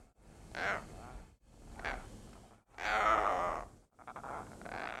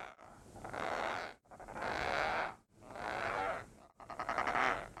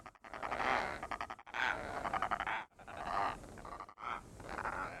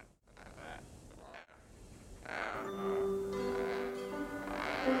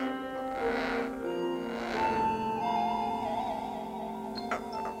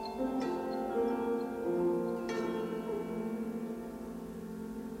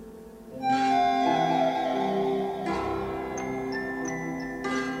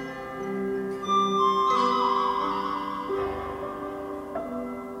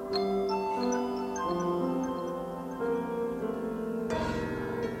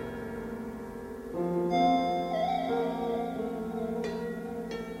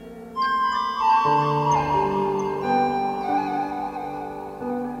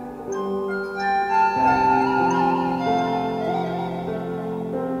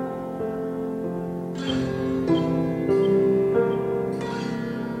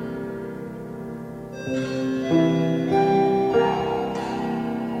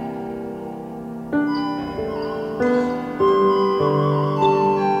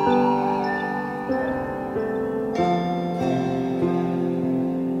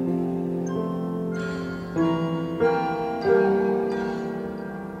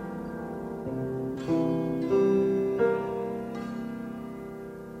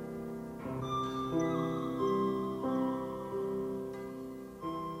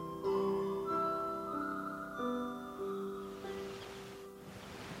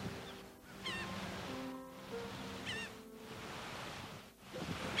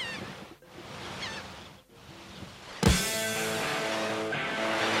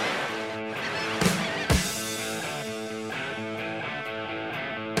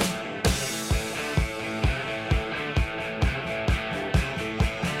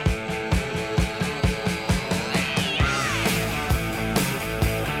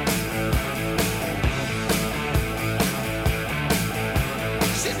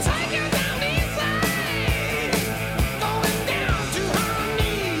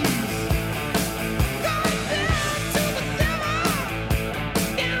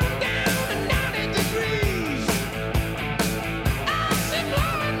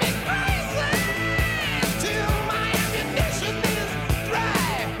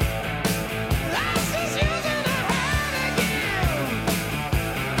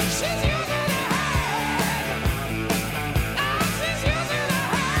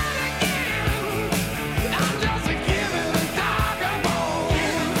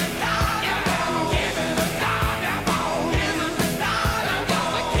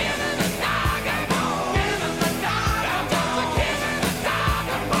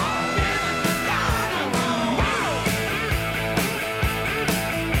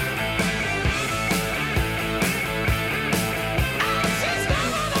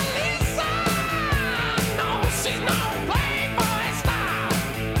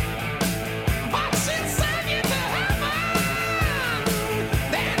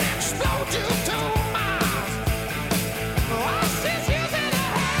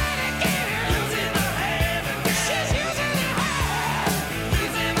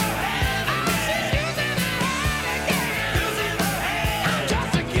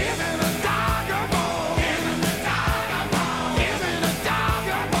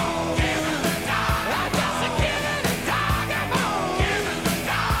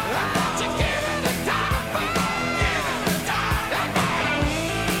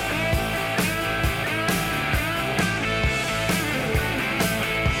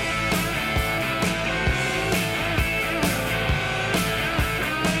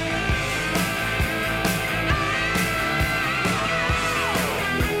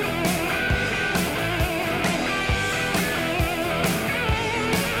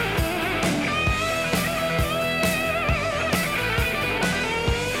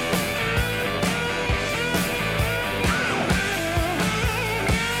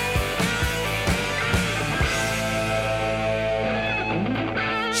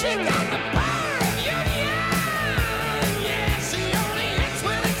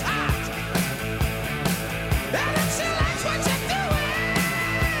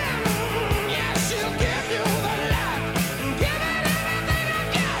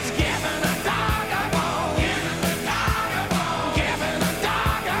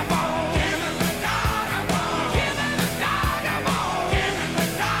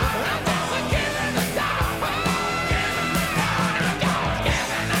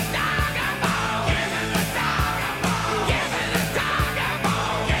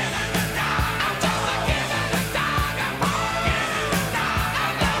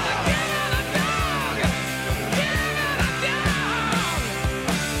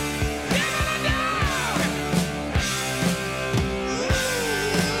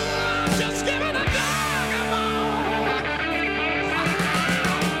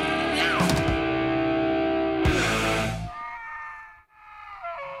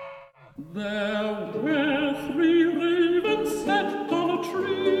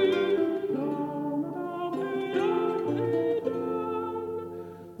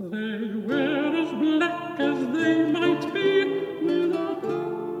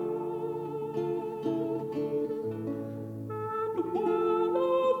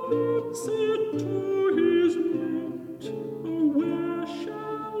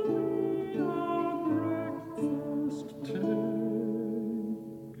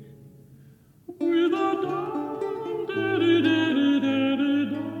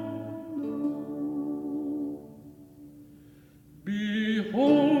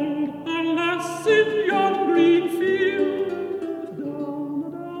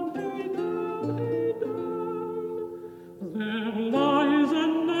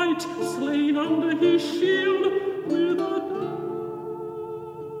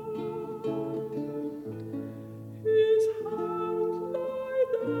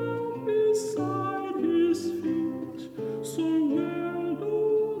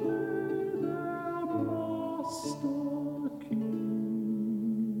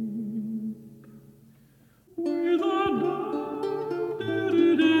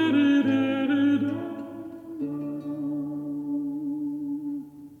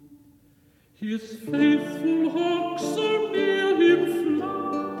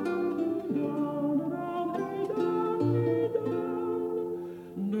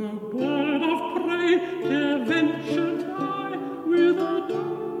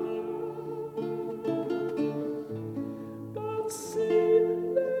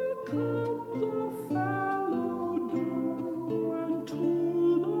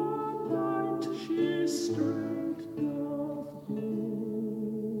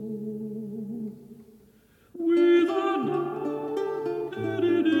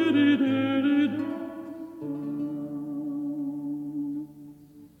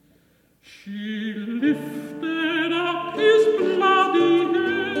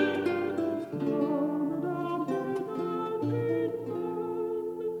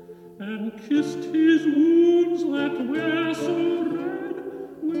kissed his wounds that were so red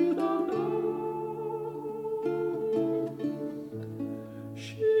with a knife.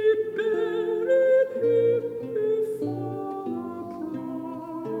 She buried him before the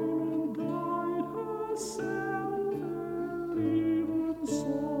prime and died herself and even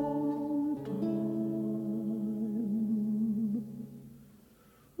sometime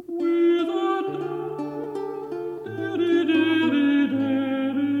with a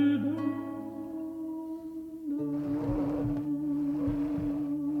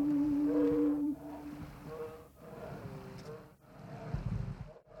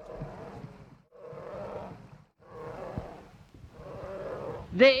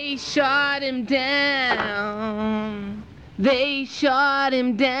They shot him down. They shot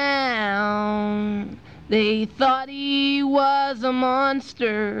him down. They thought he was a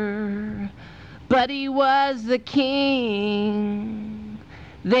monster, but he was the king.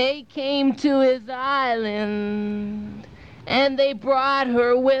 They came to his island, and they brought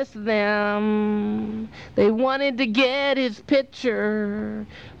her with them. They wanted to get his picture,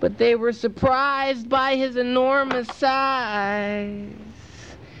 but they were surprised by his enormous size.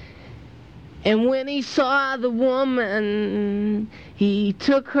 And when he saw the woman, he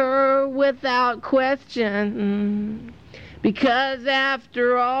took her without question, because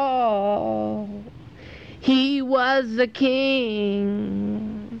after all, he was a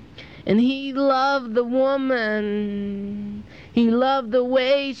king. And he loved the woman. He loved the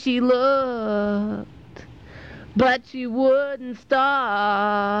way she looked, but she wouldn't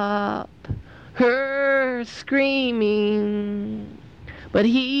stop her screaming. But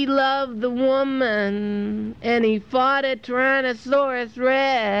he loved the woman, and he fought a Tyrannosaurus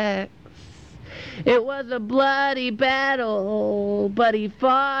Rex. It was a bloody battle, but he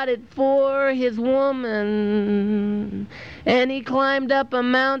fought it for his woman. And he climbed up a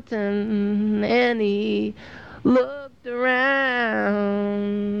mountain, and he looked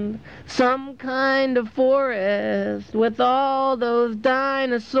around. Some kind of forest with all those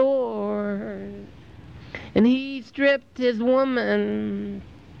dinosaurs. And he stripped his woman.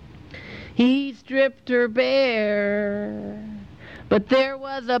 He stripped her bare. But there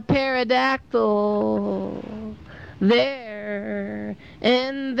was a pterodactyl there.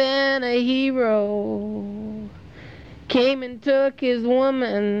 And then a hero came and took his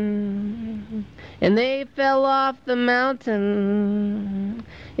woman. And they fell off the mountain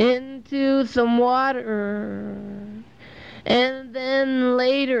into some water. And then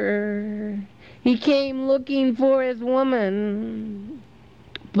later he came looking for his woman,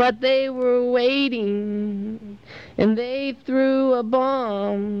 but they were waiting, and they threw a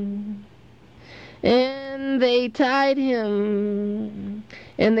bomb, and they tied him,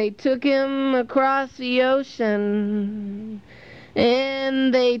 and they took him across the ocean,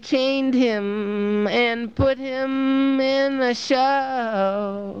 and they chained him and put him in a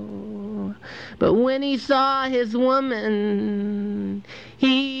show. But when he saw his woman,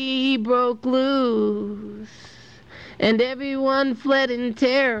 he broke loose, and everyone fled in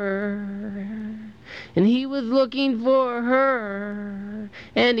terror. And he was looking for her,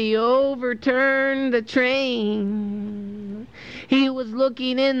 and he overturned the train. He was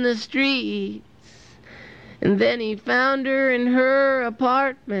looking in the streets, and then he found her in her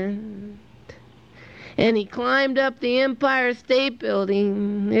apartment. And he climbed up the Empire State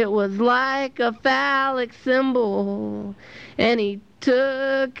Building. It was like a phallic symbol. And he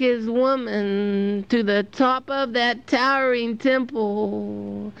took his woman to the top of that towering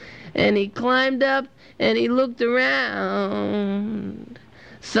temple. And he climbed up and he looked around.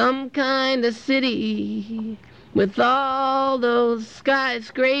 Some kind of city with all those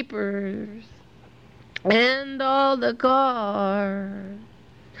skyscrapers and all the cars.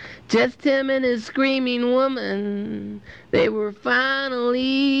 Just him and his screaming woman. They were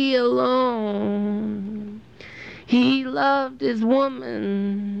finally alone. He loved his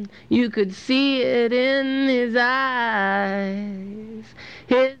woman. You could see it in his eyes.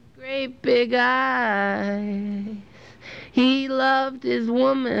 His great big eyes. He loved his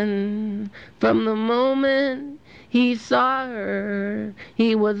woman from the moment he saw her.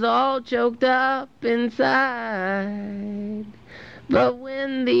 He was all choked up inside. But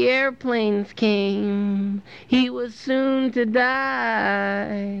when the airplanes came, he was soon to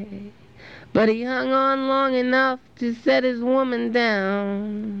die. But he hung on long enough to set his woman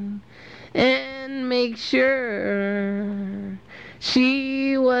down and make sure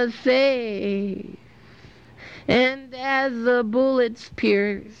she was safe. And as the bullets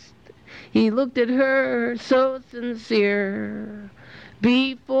pierced, he looked at her so sincere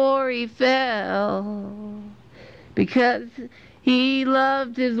before he fell, because He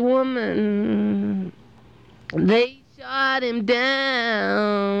loved his woman. They shot him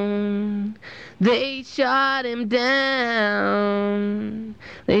down. They shot him down.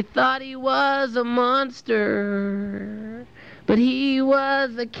 They thought he was a monster, but he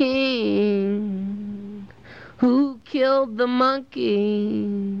was a king. Who killed the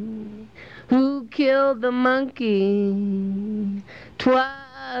monkey? Who killed the monkey?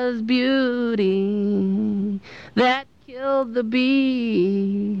 'Twas Beauty that killed the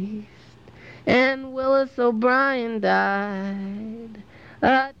beast. And Willis O'Brien died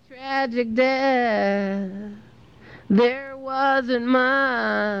a tragic death. There wasn't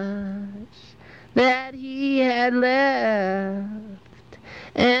much that he had left.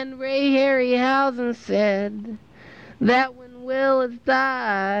 And Ray Harryhausen said that when Willis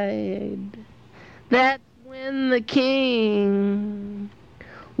died, that's when the king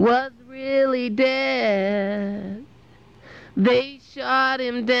was really dead. They shot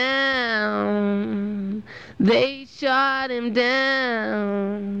him down. They shot him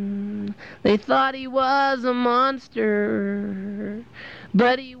down. They thought he was a monster,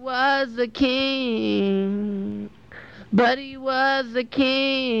 but he was a king. But he was a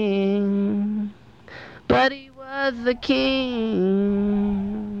king. But he was the king.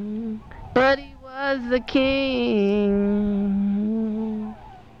 But he was the king.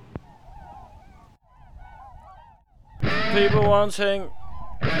 People wanting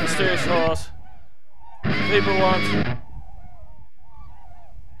Mysterious Horse. People want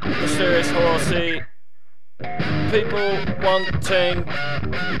Mysterious Horsey. People wanting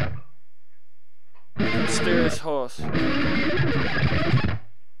Mysterious Horse.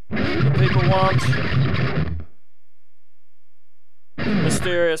 The people want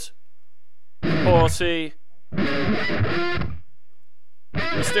Mysterious Horsey.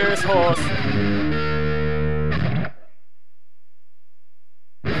 Mysterious Horse.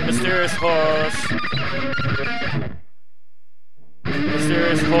 Mysterious Horse.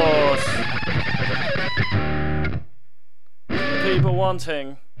 Mysterious Horse. People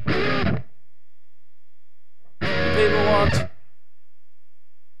wanting. People want.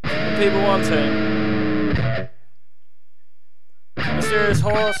 People wanting. Mysterious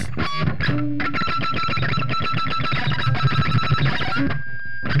Horse.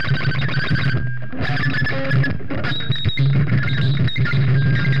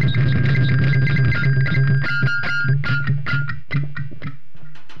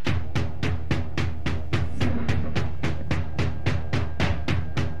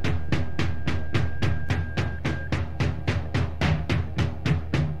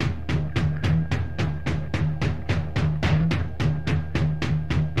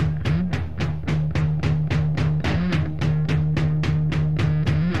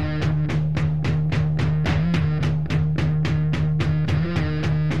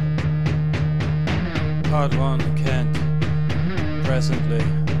 Part 1, Kent. Presently,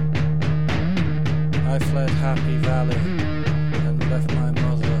 I fled Happy Valley and left my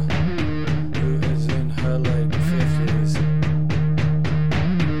mother, who is in her late 50s,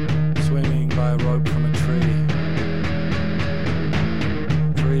 swinging by a rope from a tree,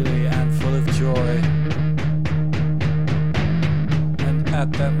 freely and full of joy. And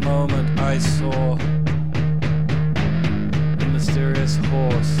at that moment I saw the mysterious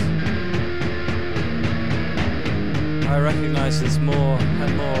horse. I recognized this more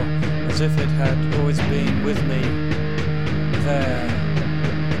and more, as if it had always been with me there.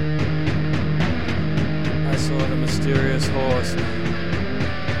 I saw the mysterious horse,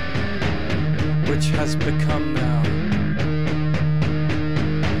 which has become now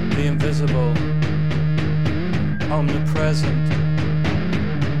the invisible, omnipresent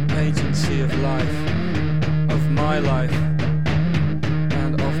agency of life, of my life,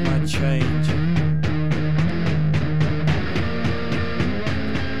 and of my change.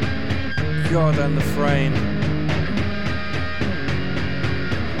 God and the frame.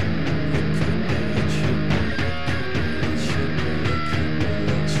 It could be, it should be, it should be, it could be,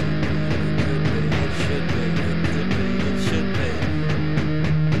 it should be, it could be, it should be, it should be.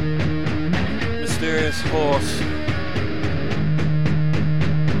 Mysterious horse.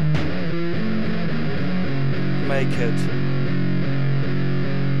 Make it.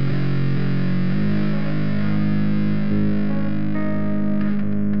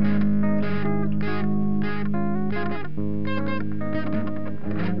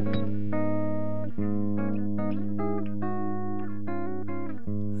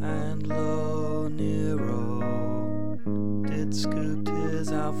 Scooped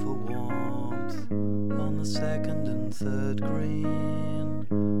his out for warmth on the second and third green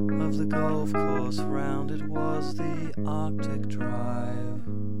of of the golf course round, it was the Arctic Drive,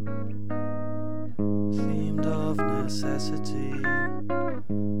 themed of necessity.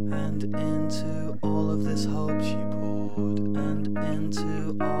 And into all of this hope she poured, and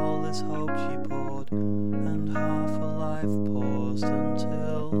into all this hope she poured, and half a life paused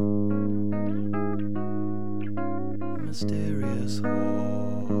until mysterious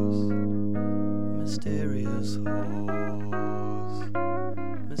horse, mysterious horse,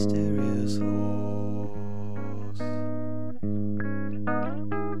 mysterious horse.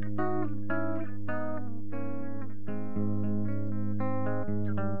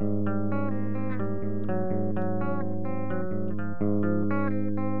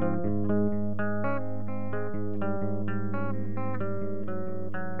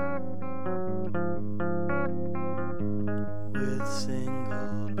 With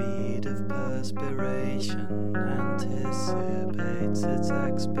single bead of perspiration anticipates its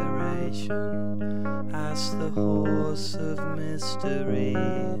expiration as the horse of mystery.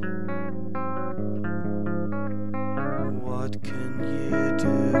 What can you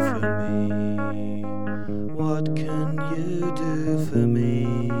do for me? What can you do for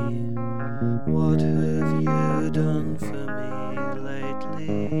me? What have you done for me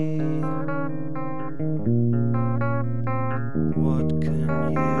lately? What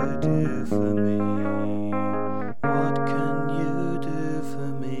can you do for me? What can you do for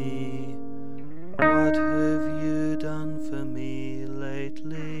me? What have you done for me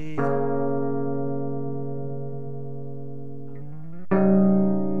lately?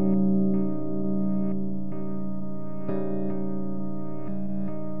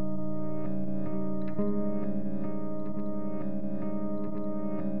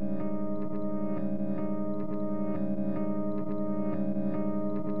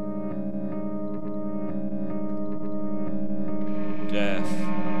 Death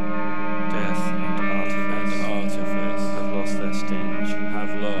and artifice have lost their sting,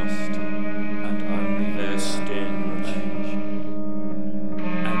 have lost, and only their sting remains.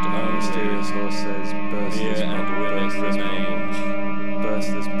 And only mysterious horse says, burst Beer this and bubble, women burst this remain. bubble, burst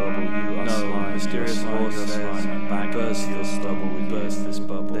this bubble, you are No, slime, mysterious you are horse slime, says, slime, back burst into your this bubble, bubble, burst this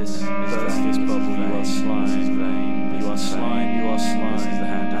bubble, This is burst vain, this this is bubble, you are vain, slime, this is vain, you are slime, you are slime, This is the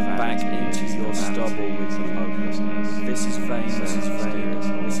hand of and back vanity, into this is your the stubble vanity with of you. hopelessness. This is vain, this is vain,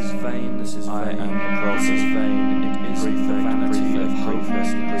 this is vain, this is vain. I am the This is prophet. vain, it is the Prefect, vanity of prefect,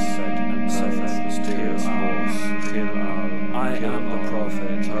 hopelessness. prefect, and Say, prefect, mysterious Khil horse, Khil al, I Khil am the al,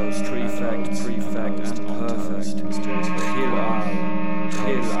 prophet, toast, prefect, and prefect, oats, and on perfect. toast, mysterious horse, Khil al,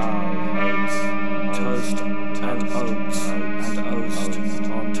 Khil toast, al, oats, toast, and oats, and oast,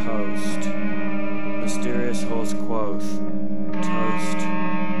 on toast. Mysterious horse quoth, toast,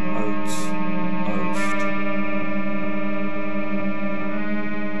 oats, oast.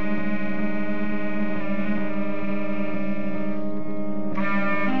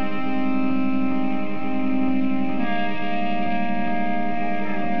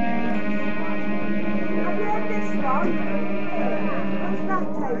 Have you heard this song?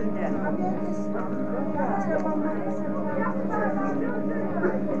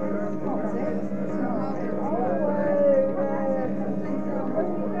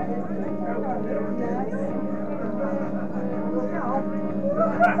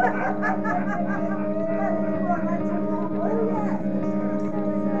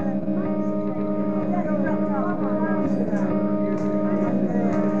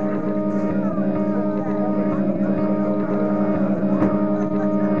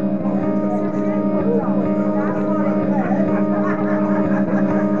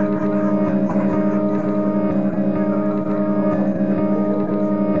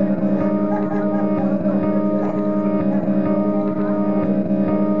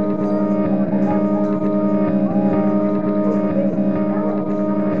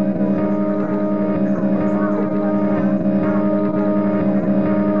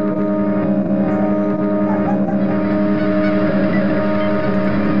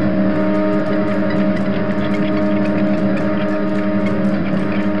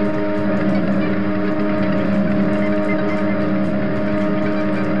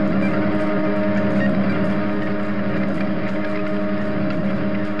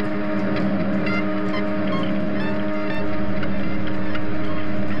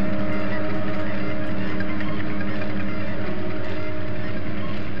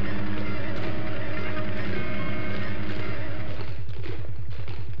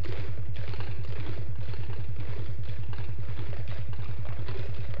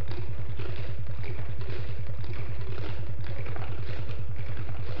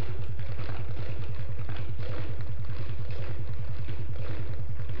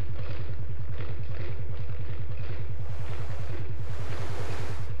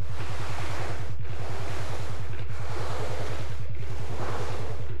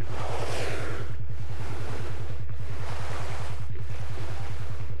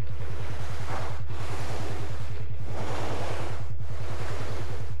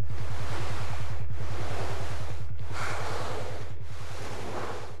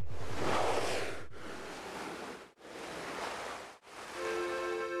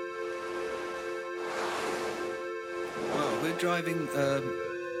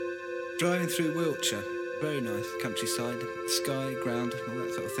 driving through Wiltshire. Very nice countryside, sky, ground, all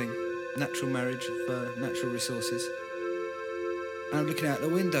that sort of thing. Natural marriage of natural resources. And I'm looking out the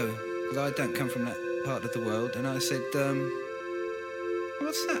window because I don't come from that part of the world, and I said,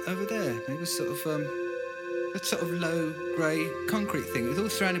 "What's that over there?" And it was sort of a sort of low grey concrete thing. It was all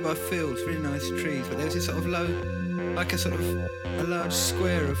surrounded by fields, really nice trees, but there was this sort of low, like a sort of a large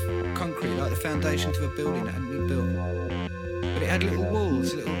square of concrete, like the foundations of a building that hadn't been built. But it had little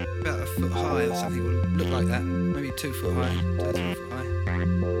walls, about a foot high or something, would look like that, maybe 2 foot high, 2 or 3 foot high.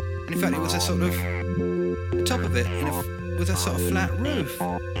 And in fact, it was a sort of, the top of it was a sort of flat roof.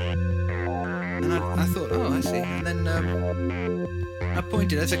 And I thought, oh, I see. And then I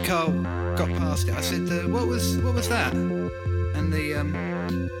pointed as a car got past it. I said, what was that? And the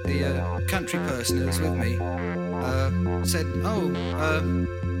country person who was with me said, oh,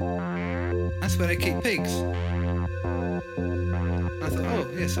 that's where they keep pigs. I thought, oh,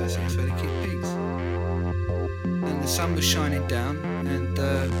 yes, I see, that's where they keep pigs. And the sun was shining down, and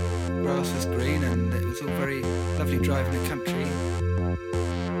grass was green, and it was all very lovely driving the country.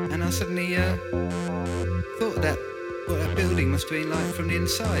 And I suddenly thought that what that building must have been like from the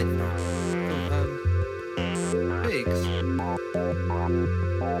inside. Pigs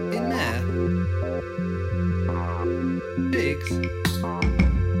in there. Pigs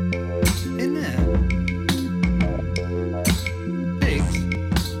in there. Pigs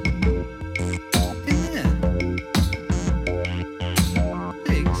in there.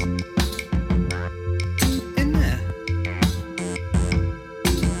 Pigs in there.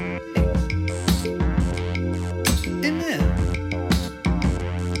 In there.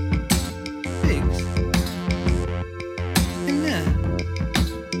 Pigs. In there.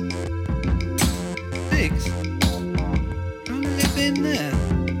 Pigs. Trying to live in there.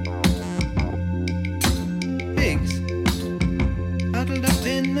 Pigs. Huddled up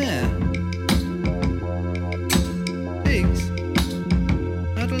in there. Pigs.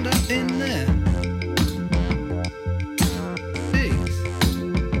 Huddled up in there. Pigs.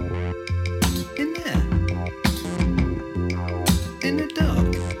 In there. In the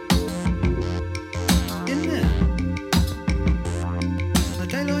dark. In there. A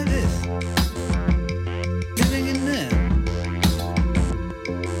day like this. Living in there.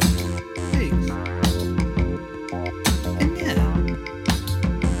 Pigs. In there.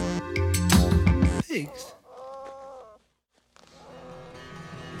 Pigs.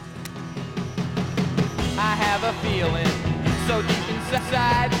 I have a feeling so deep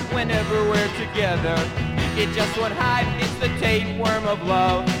inside whenever we're together. It just won't hide, it's the tapeworm of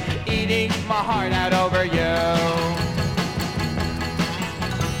love eating my heart out over you.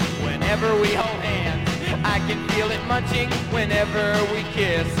 Whenever we hold hands, I can feel it munching. Whenever we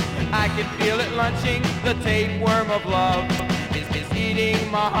kiss, I can feel it lunching. The tapeworm of love is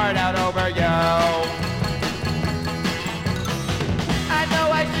eating my heart out over you. I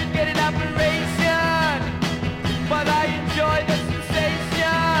know I should get an operation, but I enjoy the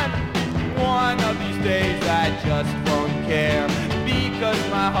sensation. One of these days I just won't care, because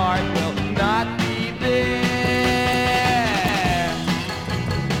my heart will not be there.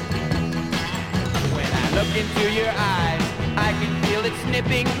 When I look into your eyes, I can feel it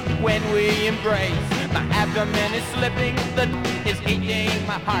snipping when we embrace. My abdomen is slipping, the is eating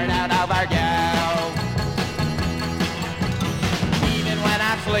my heart out of our gal. Even when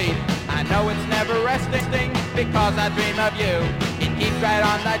I sleep, I know it's never resting, because I dream of you. It keeps right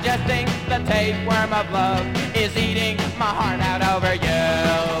on digesting. The tapeworm of love is eating my heart out over you.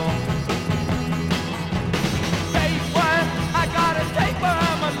 Tapeworm, I got a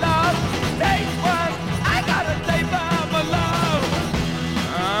tapeworm of love. Tapeworm, I got a tapeworm of love.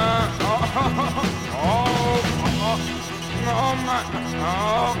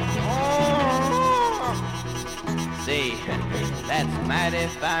 See, that's mighty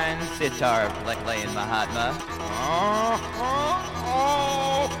fine sitar playing, Mahatma.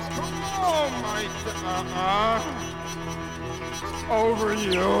 Over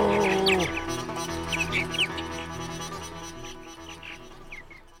you.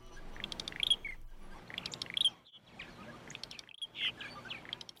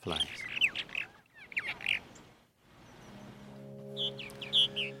 Flies.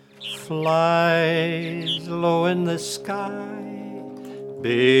 Flies low in the sky,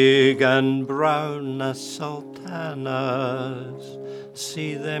 big and brown as sultanas.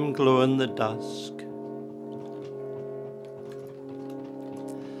 See them glow in the dusk.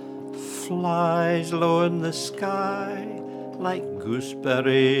 Flies low in the sky, like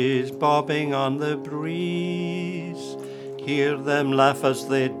gooseberries bobbing on the breeze. Hear them laugh as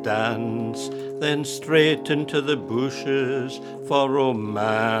they dance, then straight into the bushes for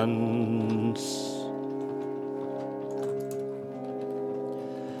romance.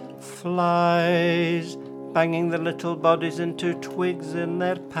 Flies banging the little bodies into twigs in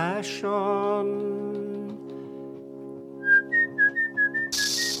their passion.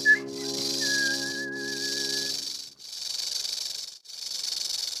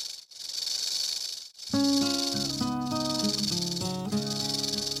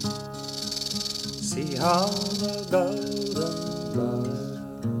 See how the golden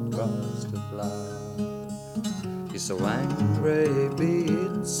bird tries to fly. He's so angry,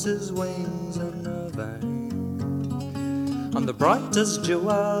 beats his wings in a vein. On the brightest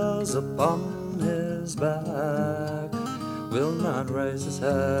jewels upon his back will not raise his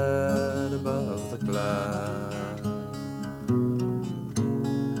head above the cloud.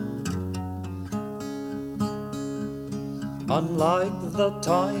 Unlike the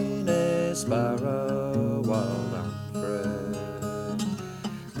tiny sparrow, wild and free,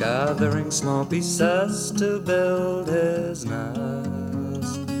 gathering small pieces to build his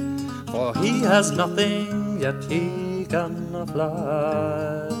nest. For he has nothing, yet he can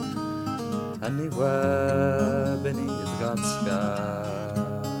fly anywhere beneath God's sky.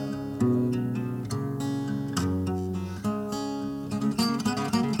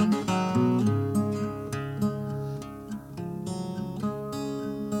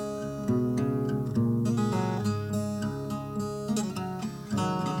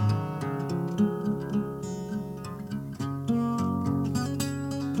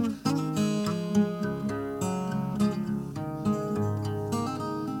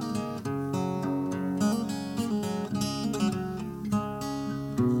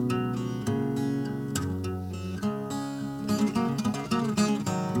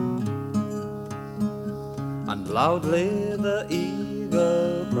 And loudly the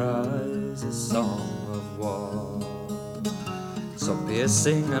eagle cries a song of war. So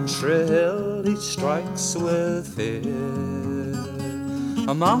piercing and shrill he strikes with fear.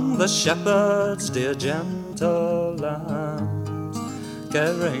 Among the shepherds, dear gentle lambs,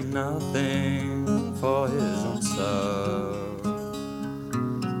 caring nothing for his own soul.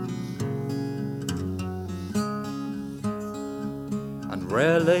 And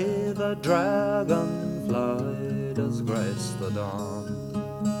rarely the dragonfly does grace the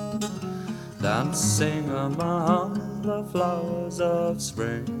dawn, dancing among the flowers of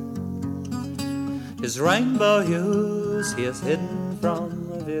spring. His rainbow hues he has hidden from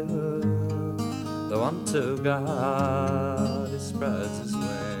the view, though unto God he spreads his wings.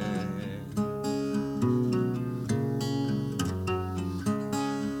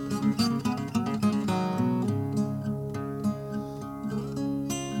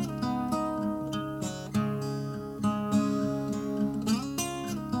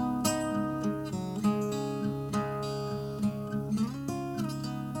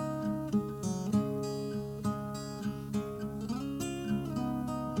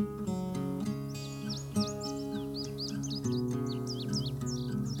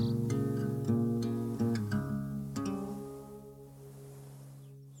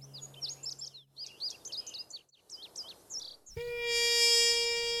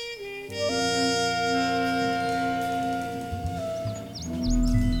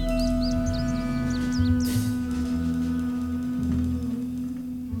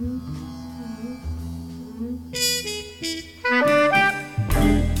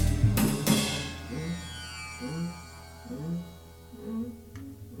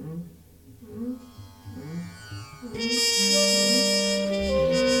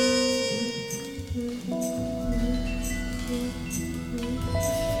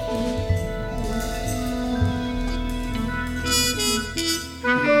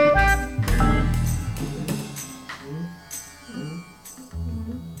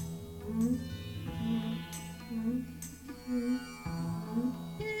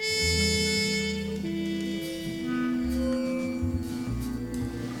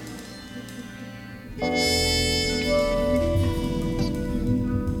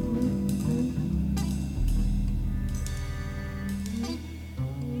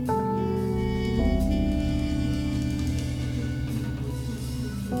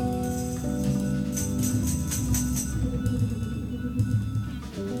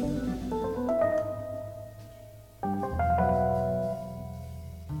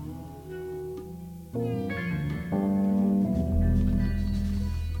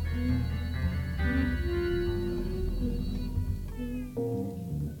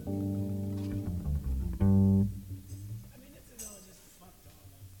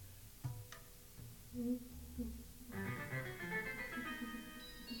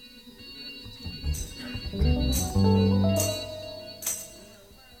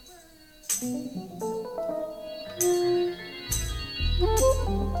 No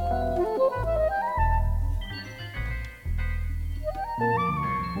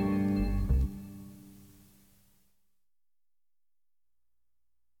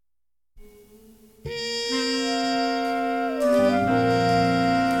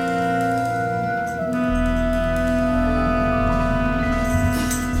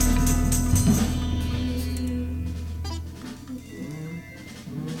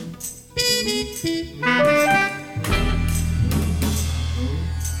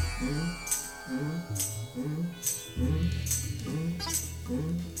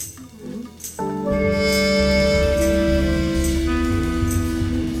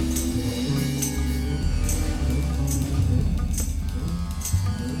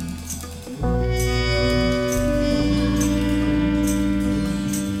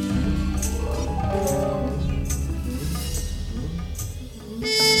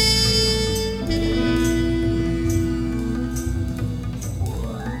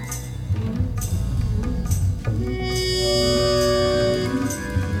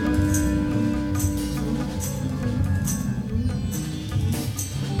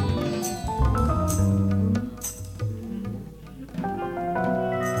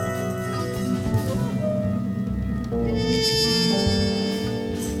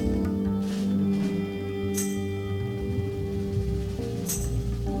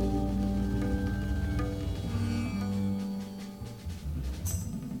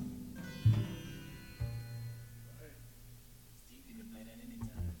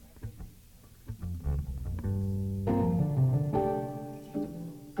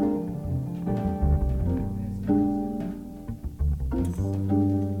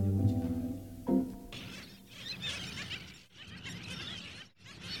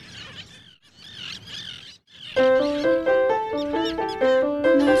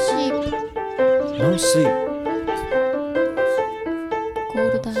sheep. No sheep.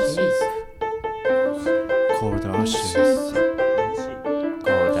 Cold ashes. Cold No ashes. sheep.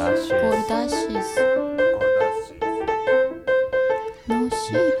 Cold ashes. Cold ashes. No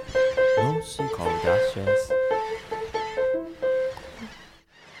sheep. No sheep. Cold ashes.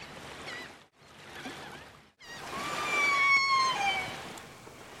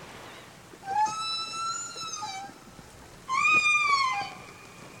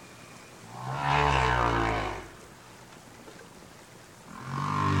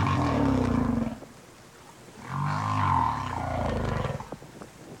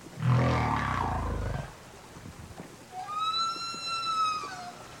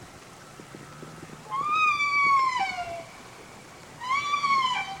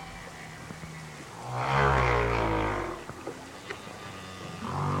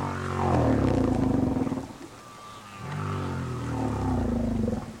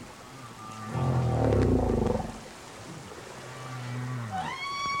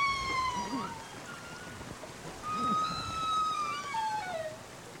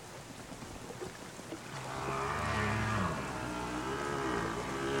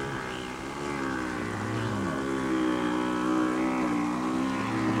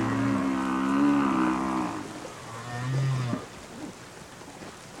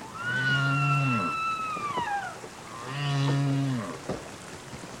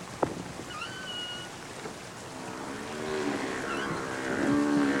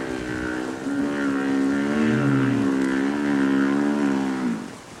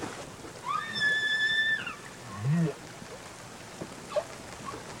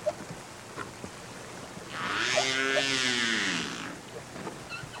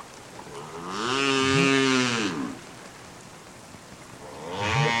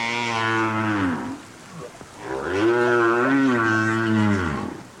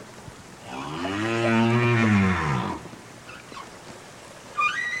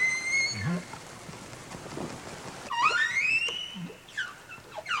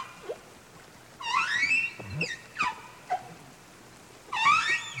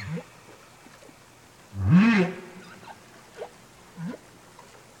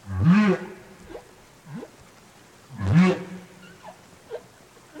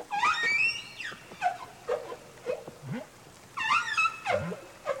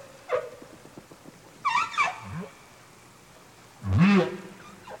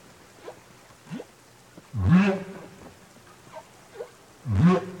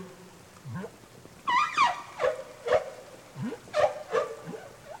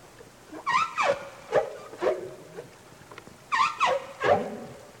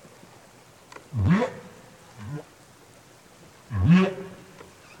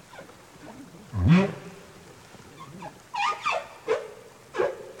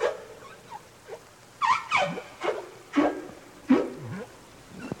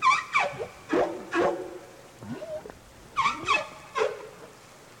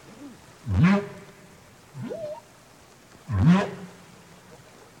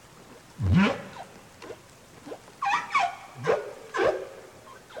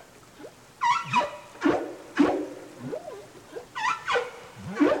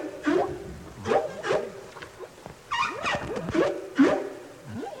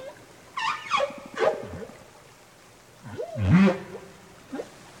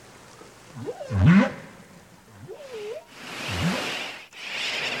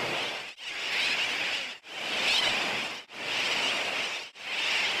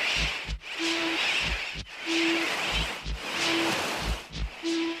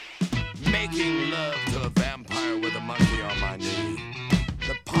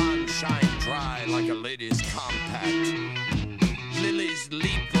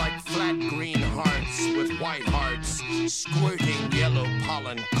 squirting yellow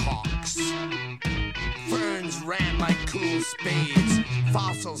pollen cocks. Ferns ran like cool spades,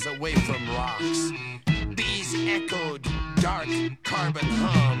 fossils away from rocks. Bees echoed dark carbon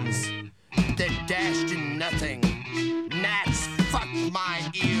hums that dashed in nothing. Gnats fucked my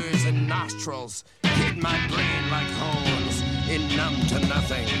ears and nostrils, hid my brain like hones in numb to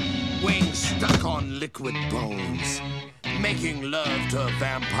nothing. Wings stuck on liquid bones, making love to a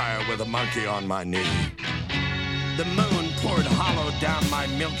vampire with a monkey on my knee. The moon poured hollow down my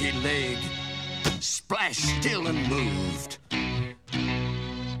milky leg, splashed still and moved.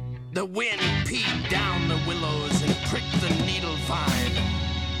 The wind peed down the willows and pricked the needle vine.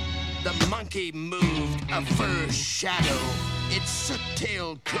 The monkey moved, a fur shadow, its soot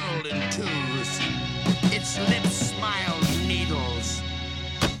tail curled in twos. Its lips smiled needles.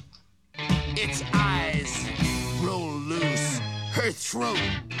 Its eyes rolled loose. Her throat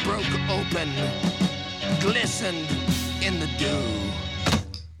broke open, glistened in the dew.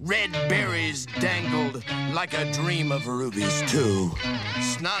 Red berries dangled like a dream of rubies too.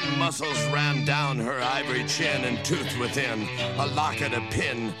 Snot muscles ran down her ivory chin, and tooth within, a locket, a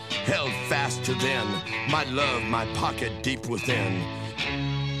pin, held fast to then, my love, my pocket deep within.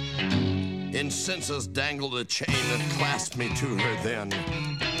 In senses dangled a chain that clasped me to her then.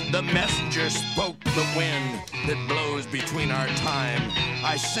 The messenger spoke the wind that blows between our time.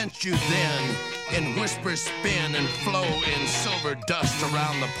 I sent you then, in whispers spin and flow in silver dust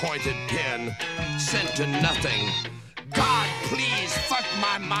around the pointed pin. Sent to nothing. God, please fuck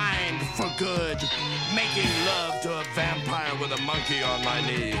my mind for good. Making love to a vampire with a monkey on my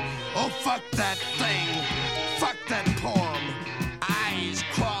knee. Oh, fuck that thing. Fuck that poem. Eyes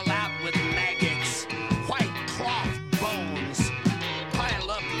crawl out with maggots. White cloth bones.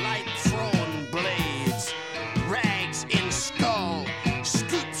 Pile up light thrown blades. Rags in skull.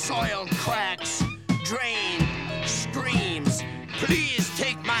 Scoop soil cracks. Drain streams. Please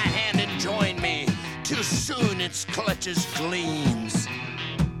take my hand and join me. Too soon its clutches gleams.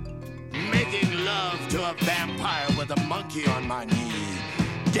 Making love to a vampire with a monkey on my knee.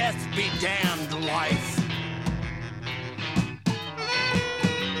 Death be damned, wife.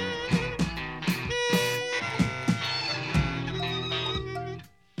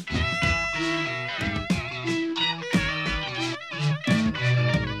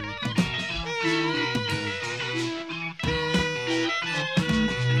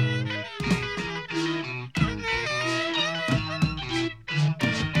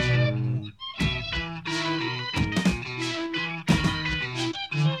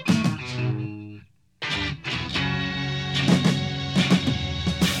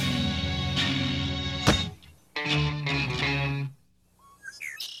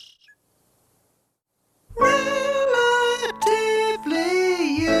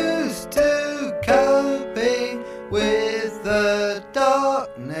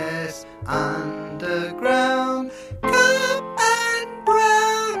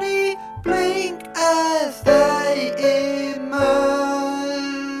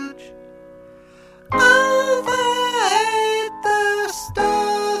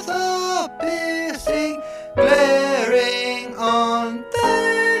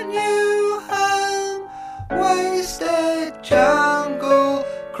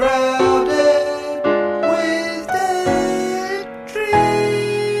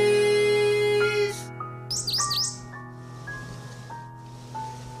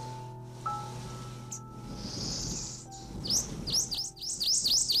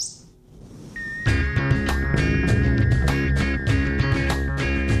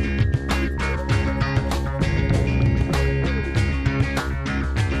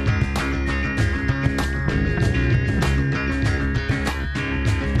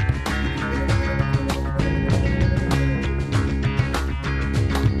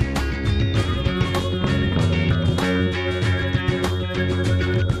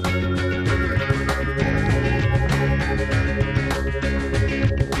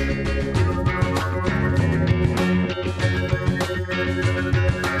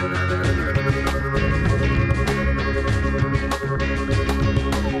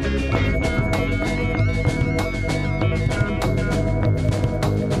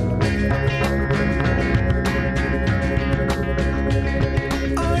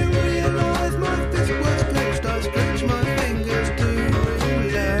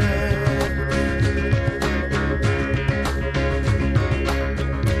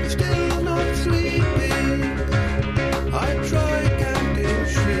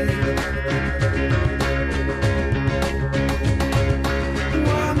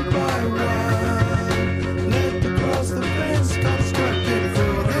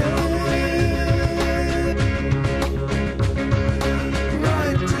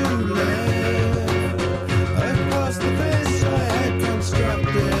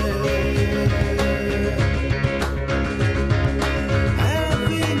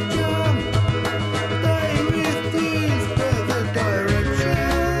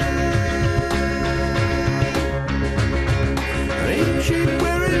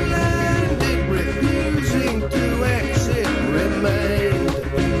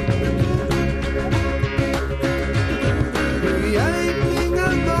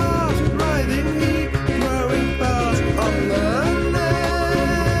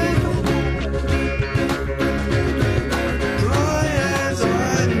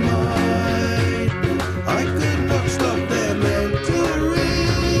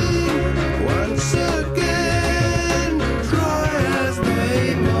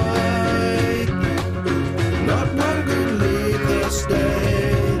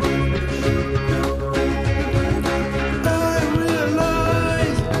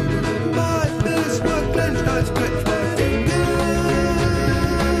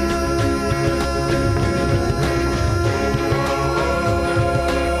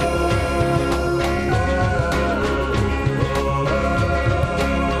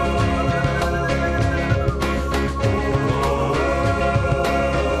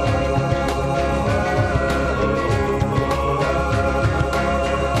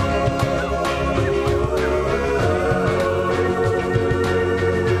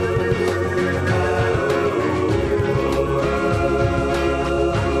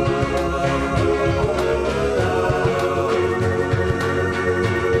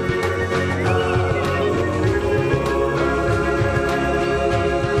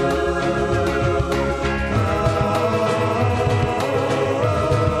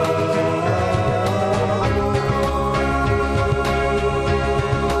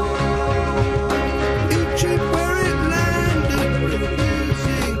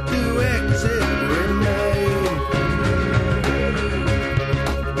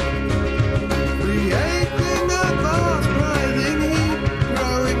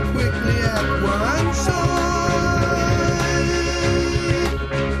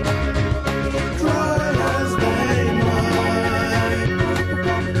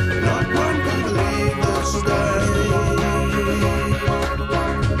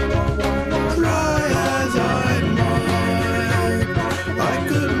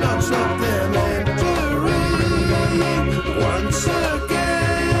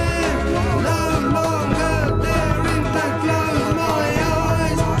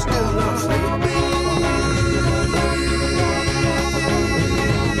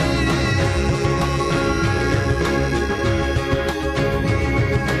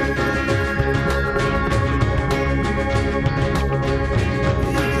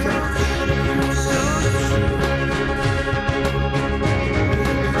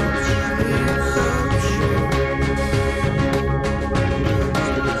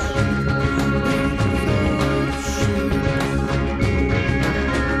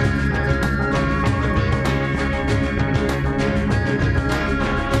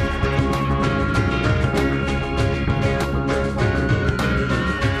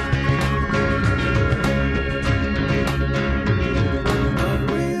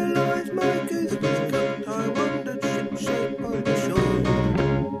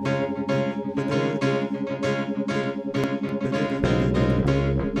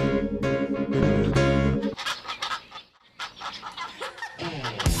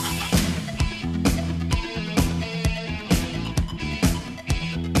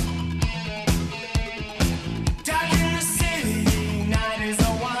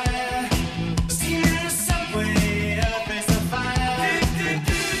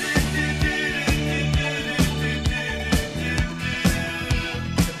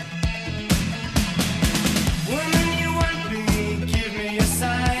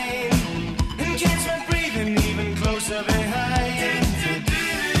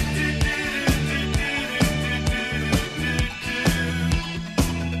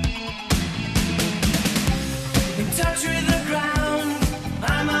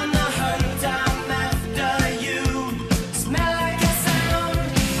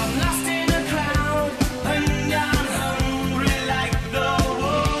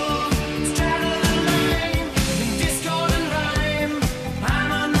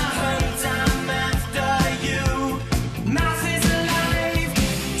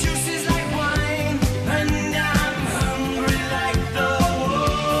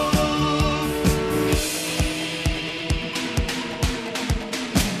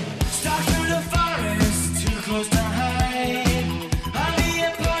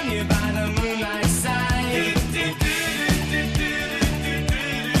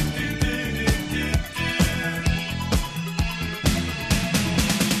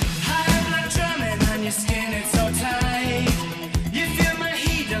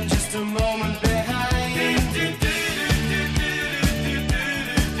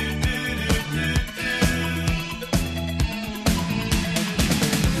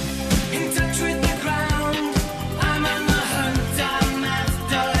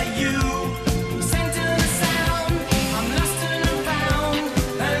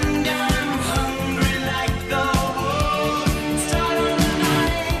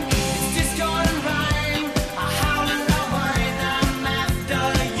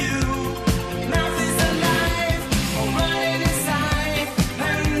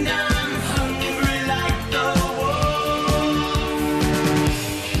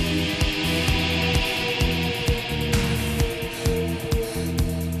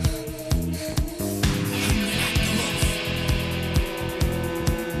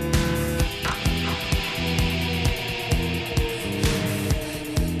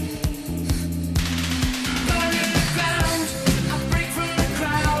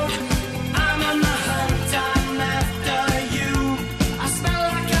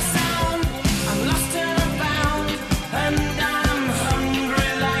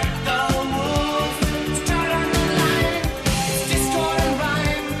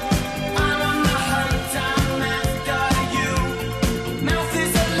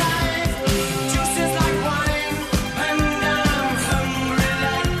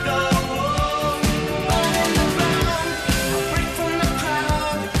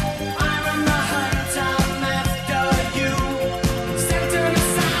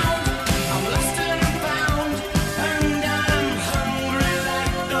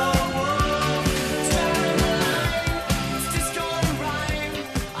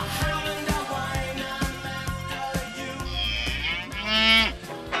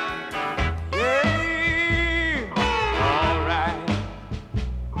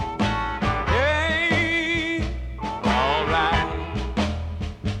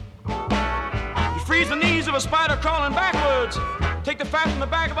 Squeeze the knees of a spider crawling backwards. Take the fat from the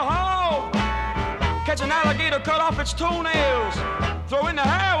back of a hog. Catch an alligator, cut off its toenails. Throw in the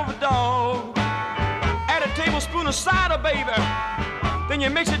hair of a dog. Add a tablespoon of cider, baby. Then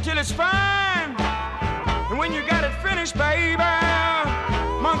you mix it till it's fine. And when you got it finished, baby,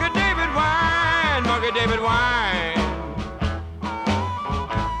 Monkey David wine, Monkey David wine.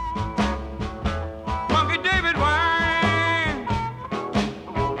 Monkey David wine.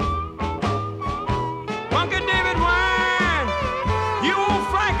 Monkey David wine. You old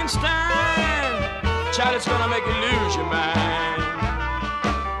Frankenstein. Child, it's gonna make you lose your mind.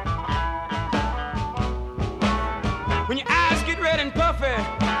 When your eyes get red and puffy,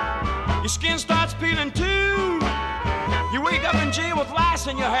 your skin starts peeling too. You wake up in jail with lice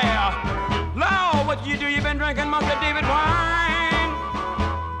in your hair. Lord, what you do? You've been drinking Monkey David wine.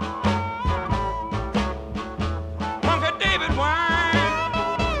 Monkey David wine.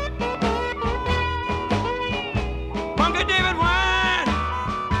 Monkey David wine.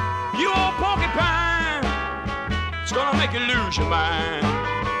 You old porcupine. It's gonna make you lose your mind.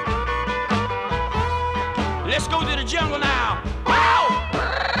 Let's go to the jungle now. Wow!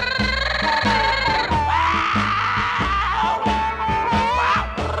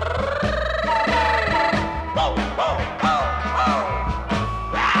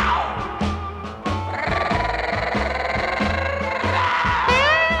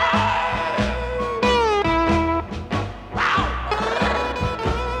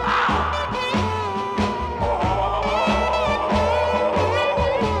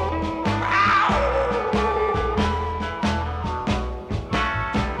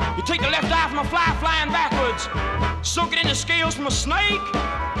 Soak it in the scales from a snake.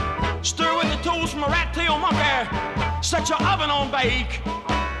 Stir with the toes from a rat-tailed monkey. Set your oven on bake.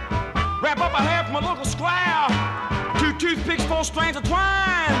 Wrap up a hair from a local square. 2 toothpicks, 4 strands of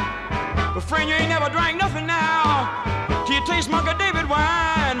twine. But friend, you ain't never drank nothing now till you taste Monkey David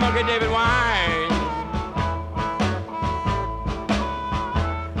wine, Monkey David wine.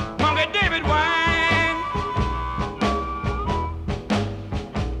 Monkey David wine.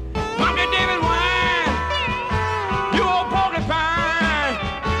 Monkey David wine. You old porcupine.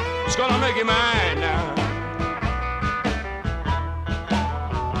 It's gonna make you mine now.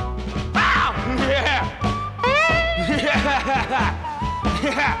 Wow! Yeah!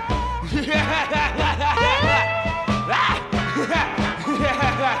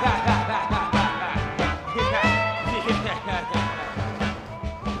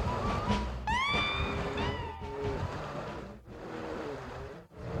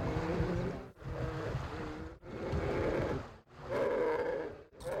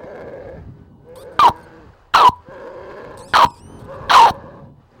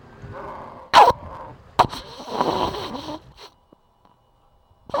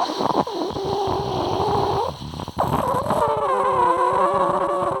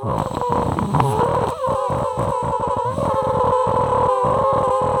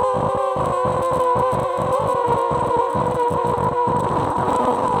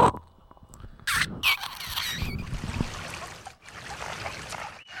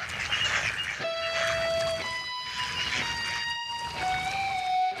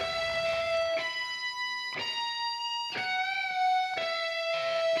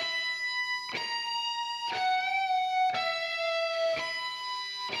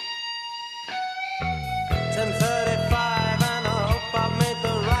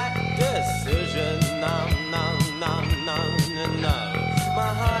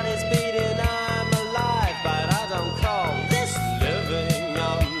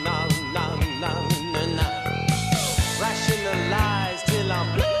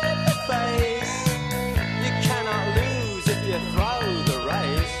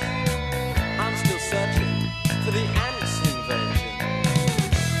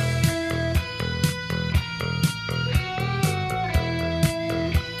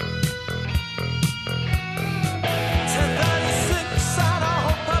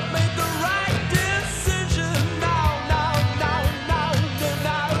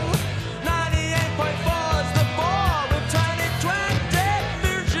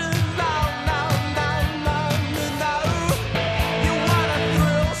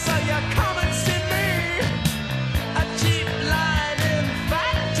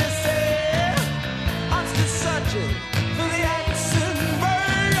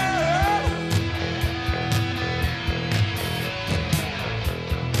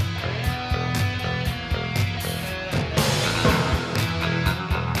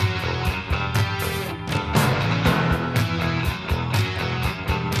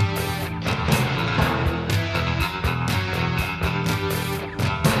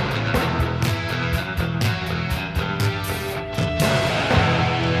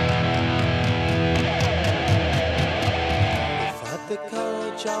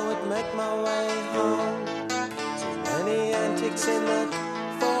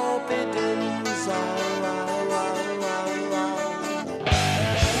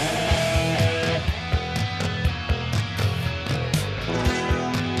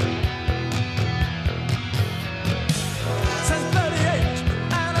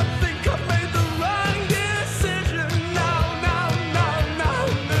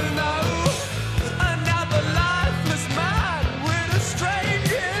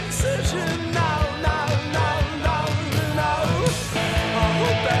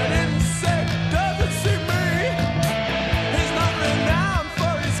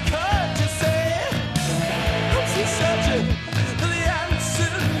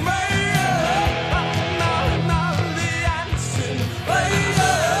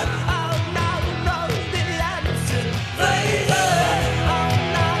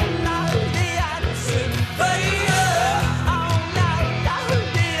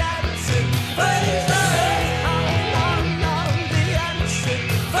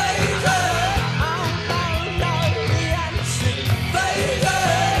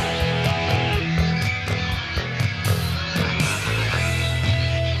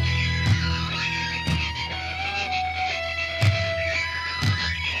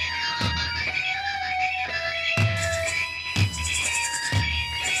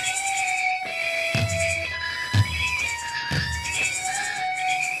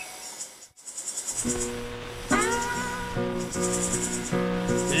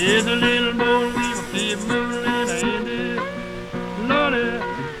 There's a little boy weaver keep moving in the Lordy.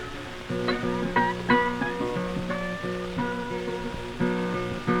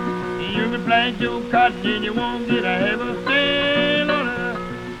 You can plant your cotton and you won't get a half a cent, Lordy.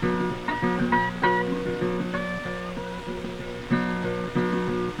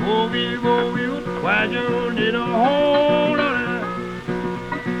 Oh, we'll try your little hole, Lordy.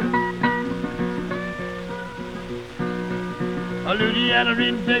 A Louisiana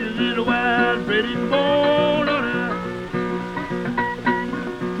ring takes a little while, pretty bold on it.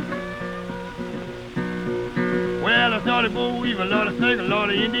 Well, I thought it boy weave a lot of snake, a lot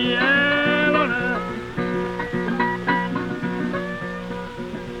of Indian on it.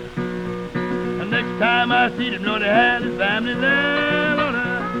 And next time I see them, know they had his family there on it.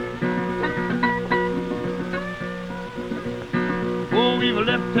 Boy weave a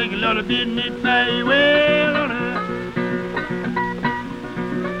left, take a lot of business, very well on it.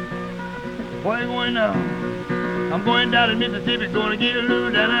 Why going now? I'm going down to Mississippi, gonna get a little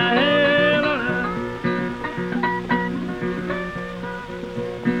down the hell on it.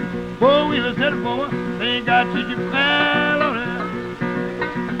 Boy, we was headed for it, ain't got to you fell on it.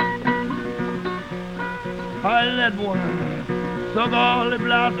 Hi, that boy, suck all the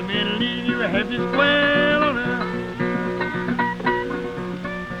blossom and leave you a happy square on it.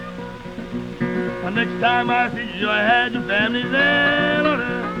 And next time I see you, I had your family there on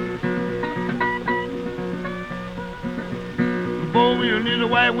it. Boy, we a little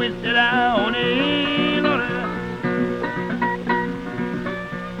white we sit out on the hill on it.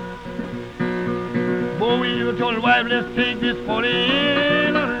 Boy, we were told the wife, let's take this for the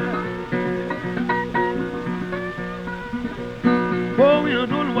hill on it. Boy, we were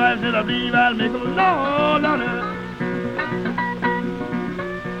told the wife, said I believe I'll make a Lord on it.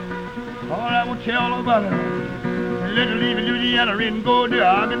 All I will tell all about it. Let her leave in Louisiana and go to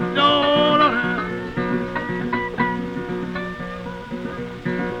Arkansas on it.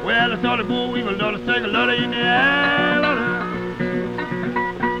 Well, I saw the boy weave a lot of snake, a lot of Indian on it.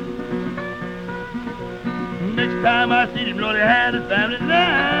 Next time I see him, Lord, he had his family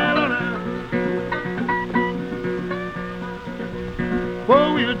there on it.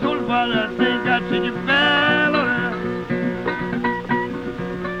 Boy, we were told about that thing got to you fell on it.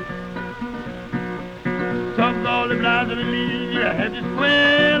 Suck all the blinds and leave you a happy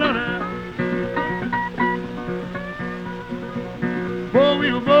square on it. Go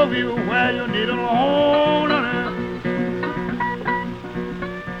you where you need a hold on it.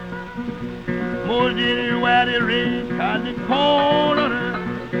 More than where the rain caught the cold on it.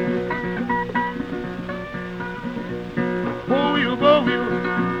 Go you,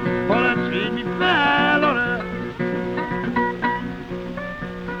 for that treat me fell on it.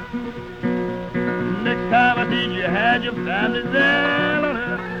 Next time I see you had your family there on it.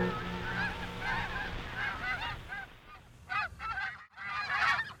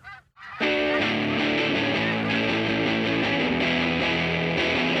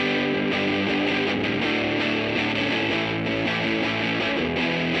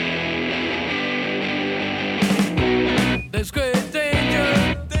 There's great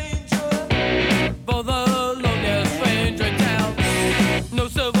danger for the lonely stranger in town. No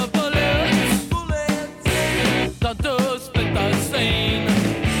silver bullets, not to split the scene.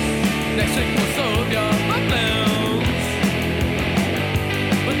 Next week will serve your blues.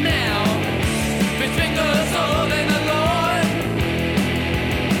 But now, his fingers holding the Lord.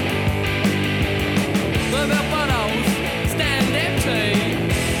 The bottles stand empty.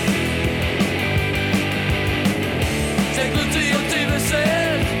 Take the TV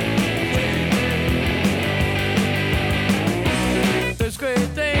set. There's great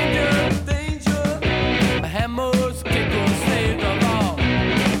danger. A hammer's kick will save the law.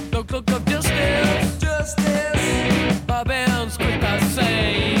 Look of justice. Barbarians quick to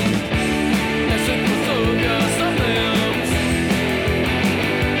say. Let's look for soldiers some limbs.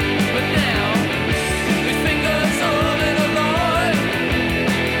 But now, his fingers holding the Lord.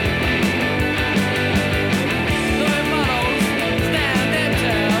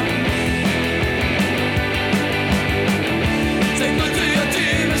 Take the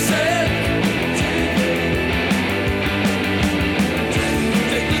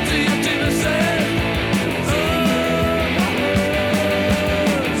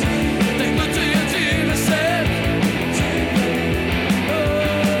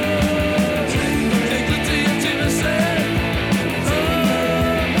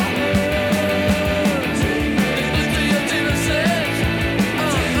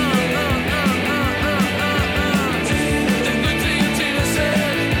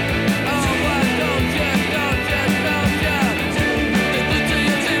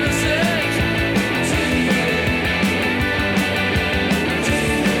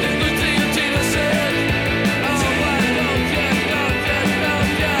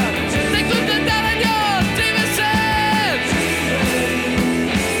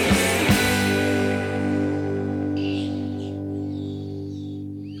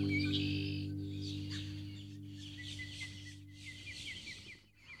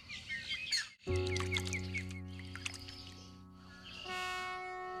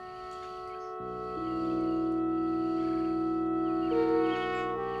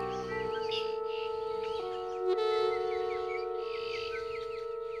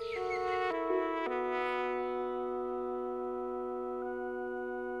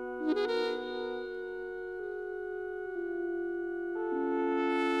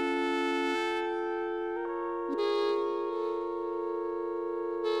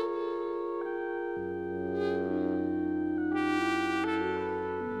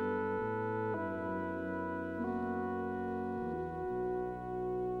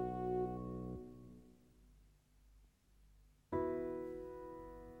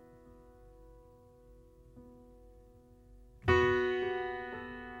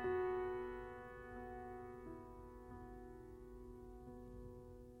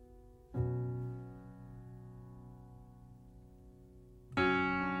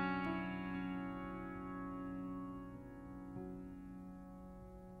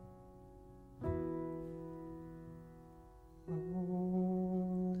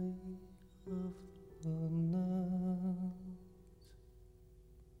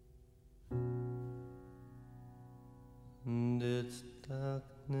And it's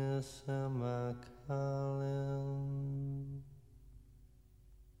darkness am I calling.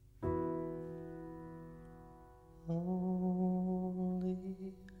 Only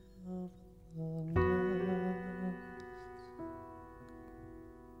of the night.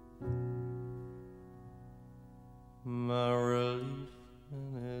 My relief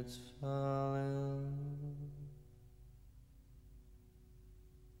in its falling.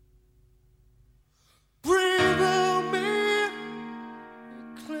 Breathe on me,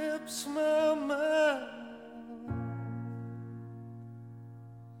 eclipse my mind.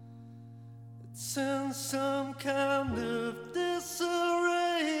 It's in some kind of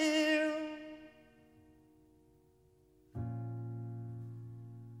disarray.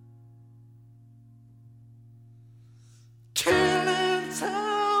 Killing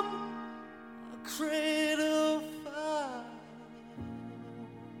time, a cradle fire.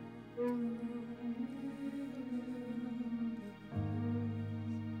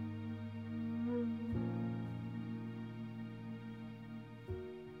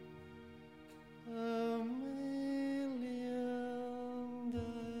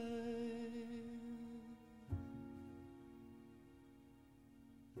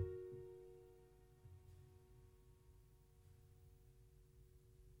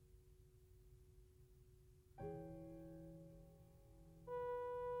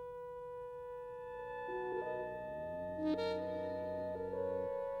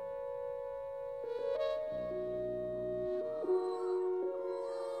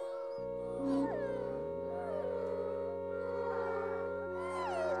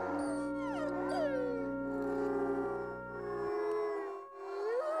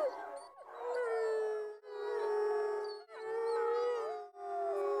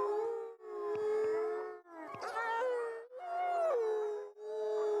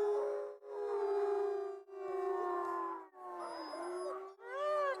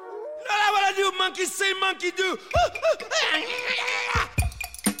 Do monkey say monkey do.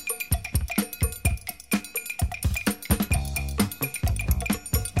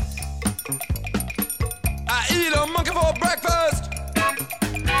 I eat a monkey for breakfast.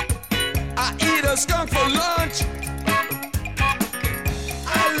 I eat a skunk for lunch.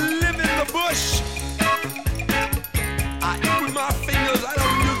 I live in the bush. I eat with my fingers. I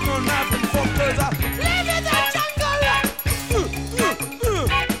don't use no knife and fork 'cause I live in the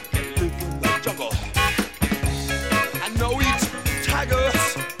jungle. I know eat tigers.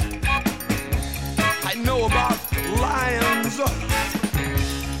 I know about lions.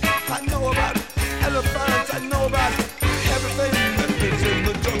 I know about elephants. I know about everything that lives in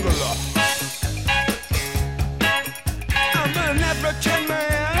the jungle. I'm an African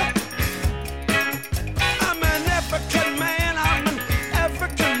man. I'm an African man. I'm an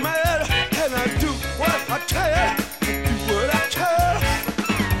African man. And I do what I can. I do what I can.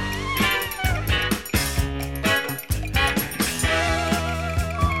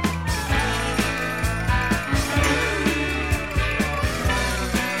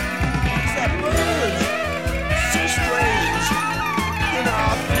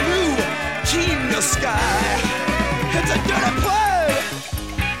 Sky. It's a dirty play.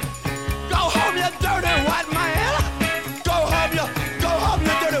 Go home, you dirty white man. Go home, you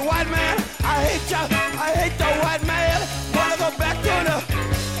dirty white man. I hate you. I hate the white man. Wanna go back to the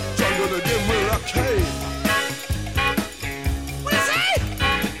jungle again where I came. What is it?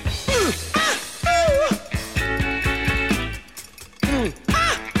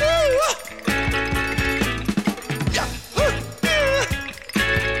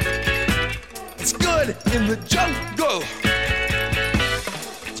 good in the jungle.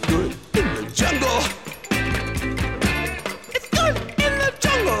 It's good in the jungle. It's good in the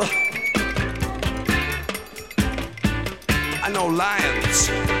jungle. I know lions.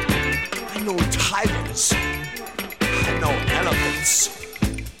 I know tigers. I know elephants.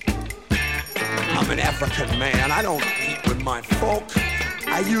 I'm an African man. I don't eat with my fork.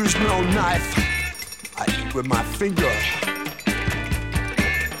 I use no knife. I eat with my finger.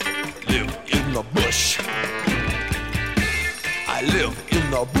 Live in the bush. I live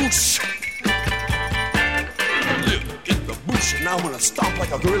in the bush. I live in the bush. And I'm gonna stomp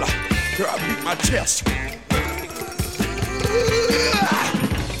like a gorilla. Here I beat my chest.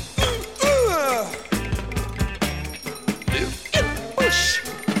 Live in the bush.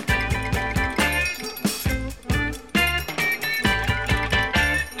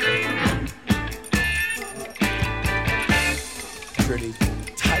 Pretty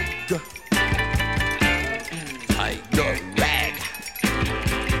tiger, tiger rag.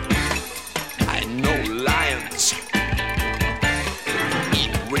 I know lions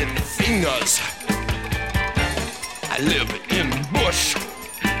eat with fingers. I live in bush.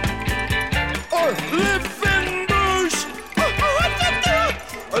 I live in bush.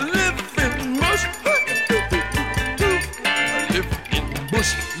 I live in bush. I live in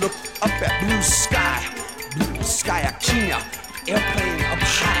bush. Look up at blue sky. Blue sky of Kenya. Airplane up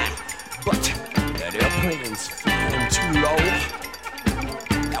high, but that airplane's flying too low.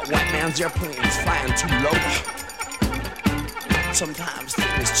 That white man's airplane's flying too low. Sometimes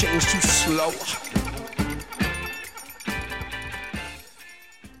things change too slow.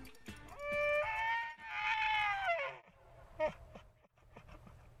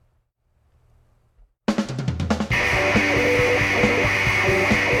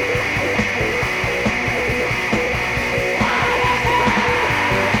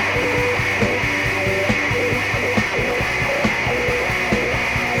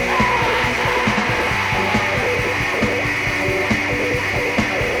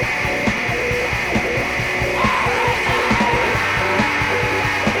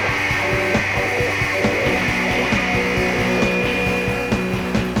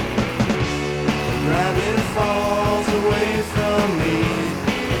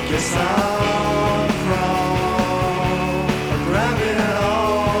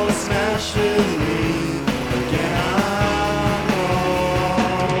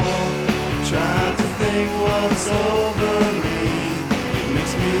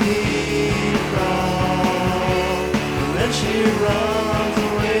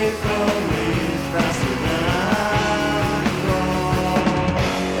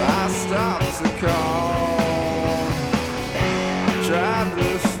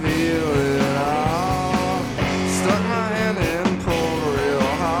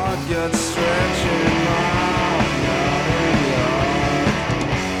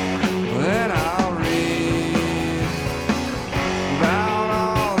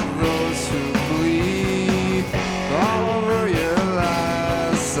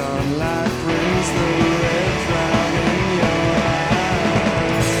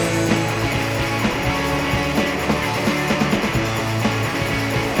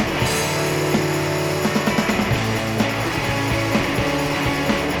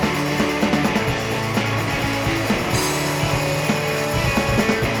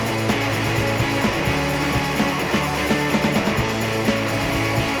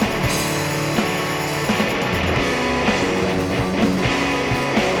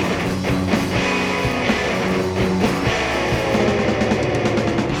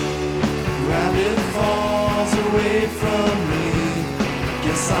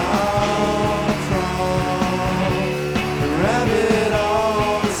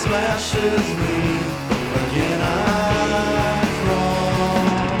 Smashes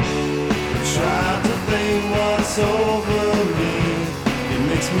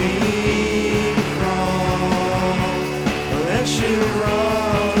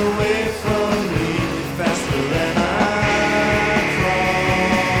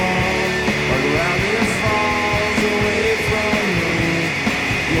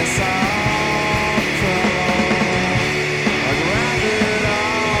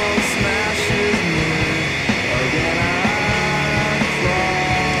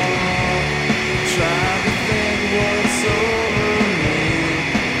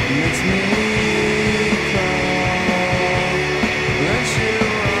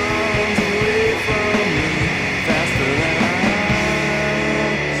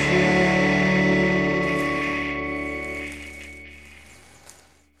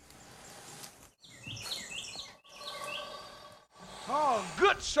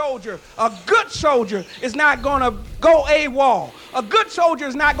good soldier is not going to go AWOL. A good soldier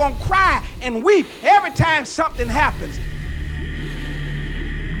is not going to cry and weep every time something happens.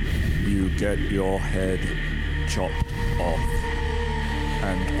 You get your head chopped off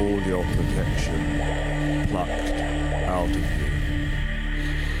and all your protection plucked out of you.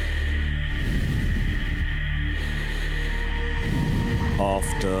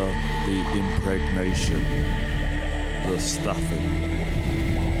 After the impregnation, the stuffing,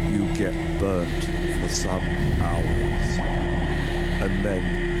 you get burnt for some hours and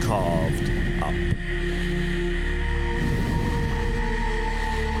then carved up.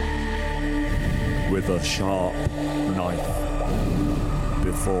 With a sharp knife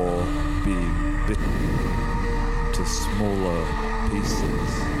before being bitten to smaller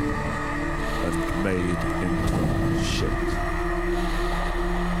pieces and made into shit.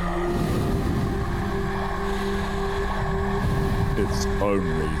 It's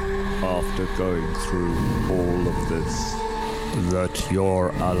only after going through all of this that you're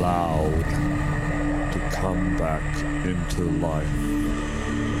allowed to come back into life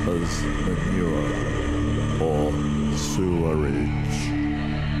as manure or sewerage.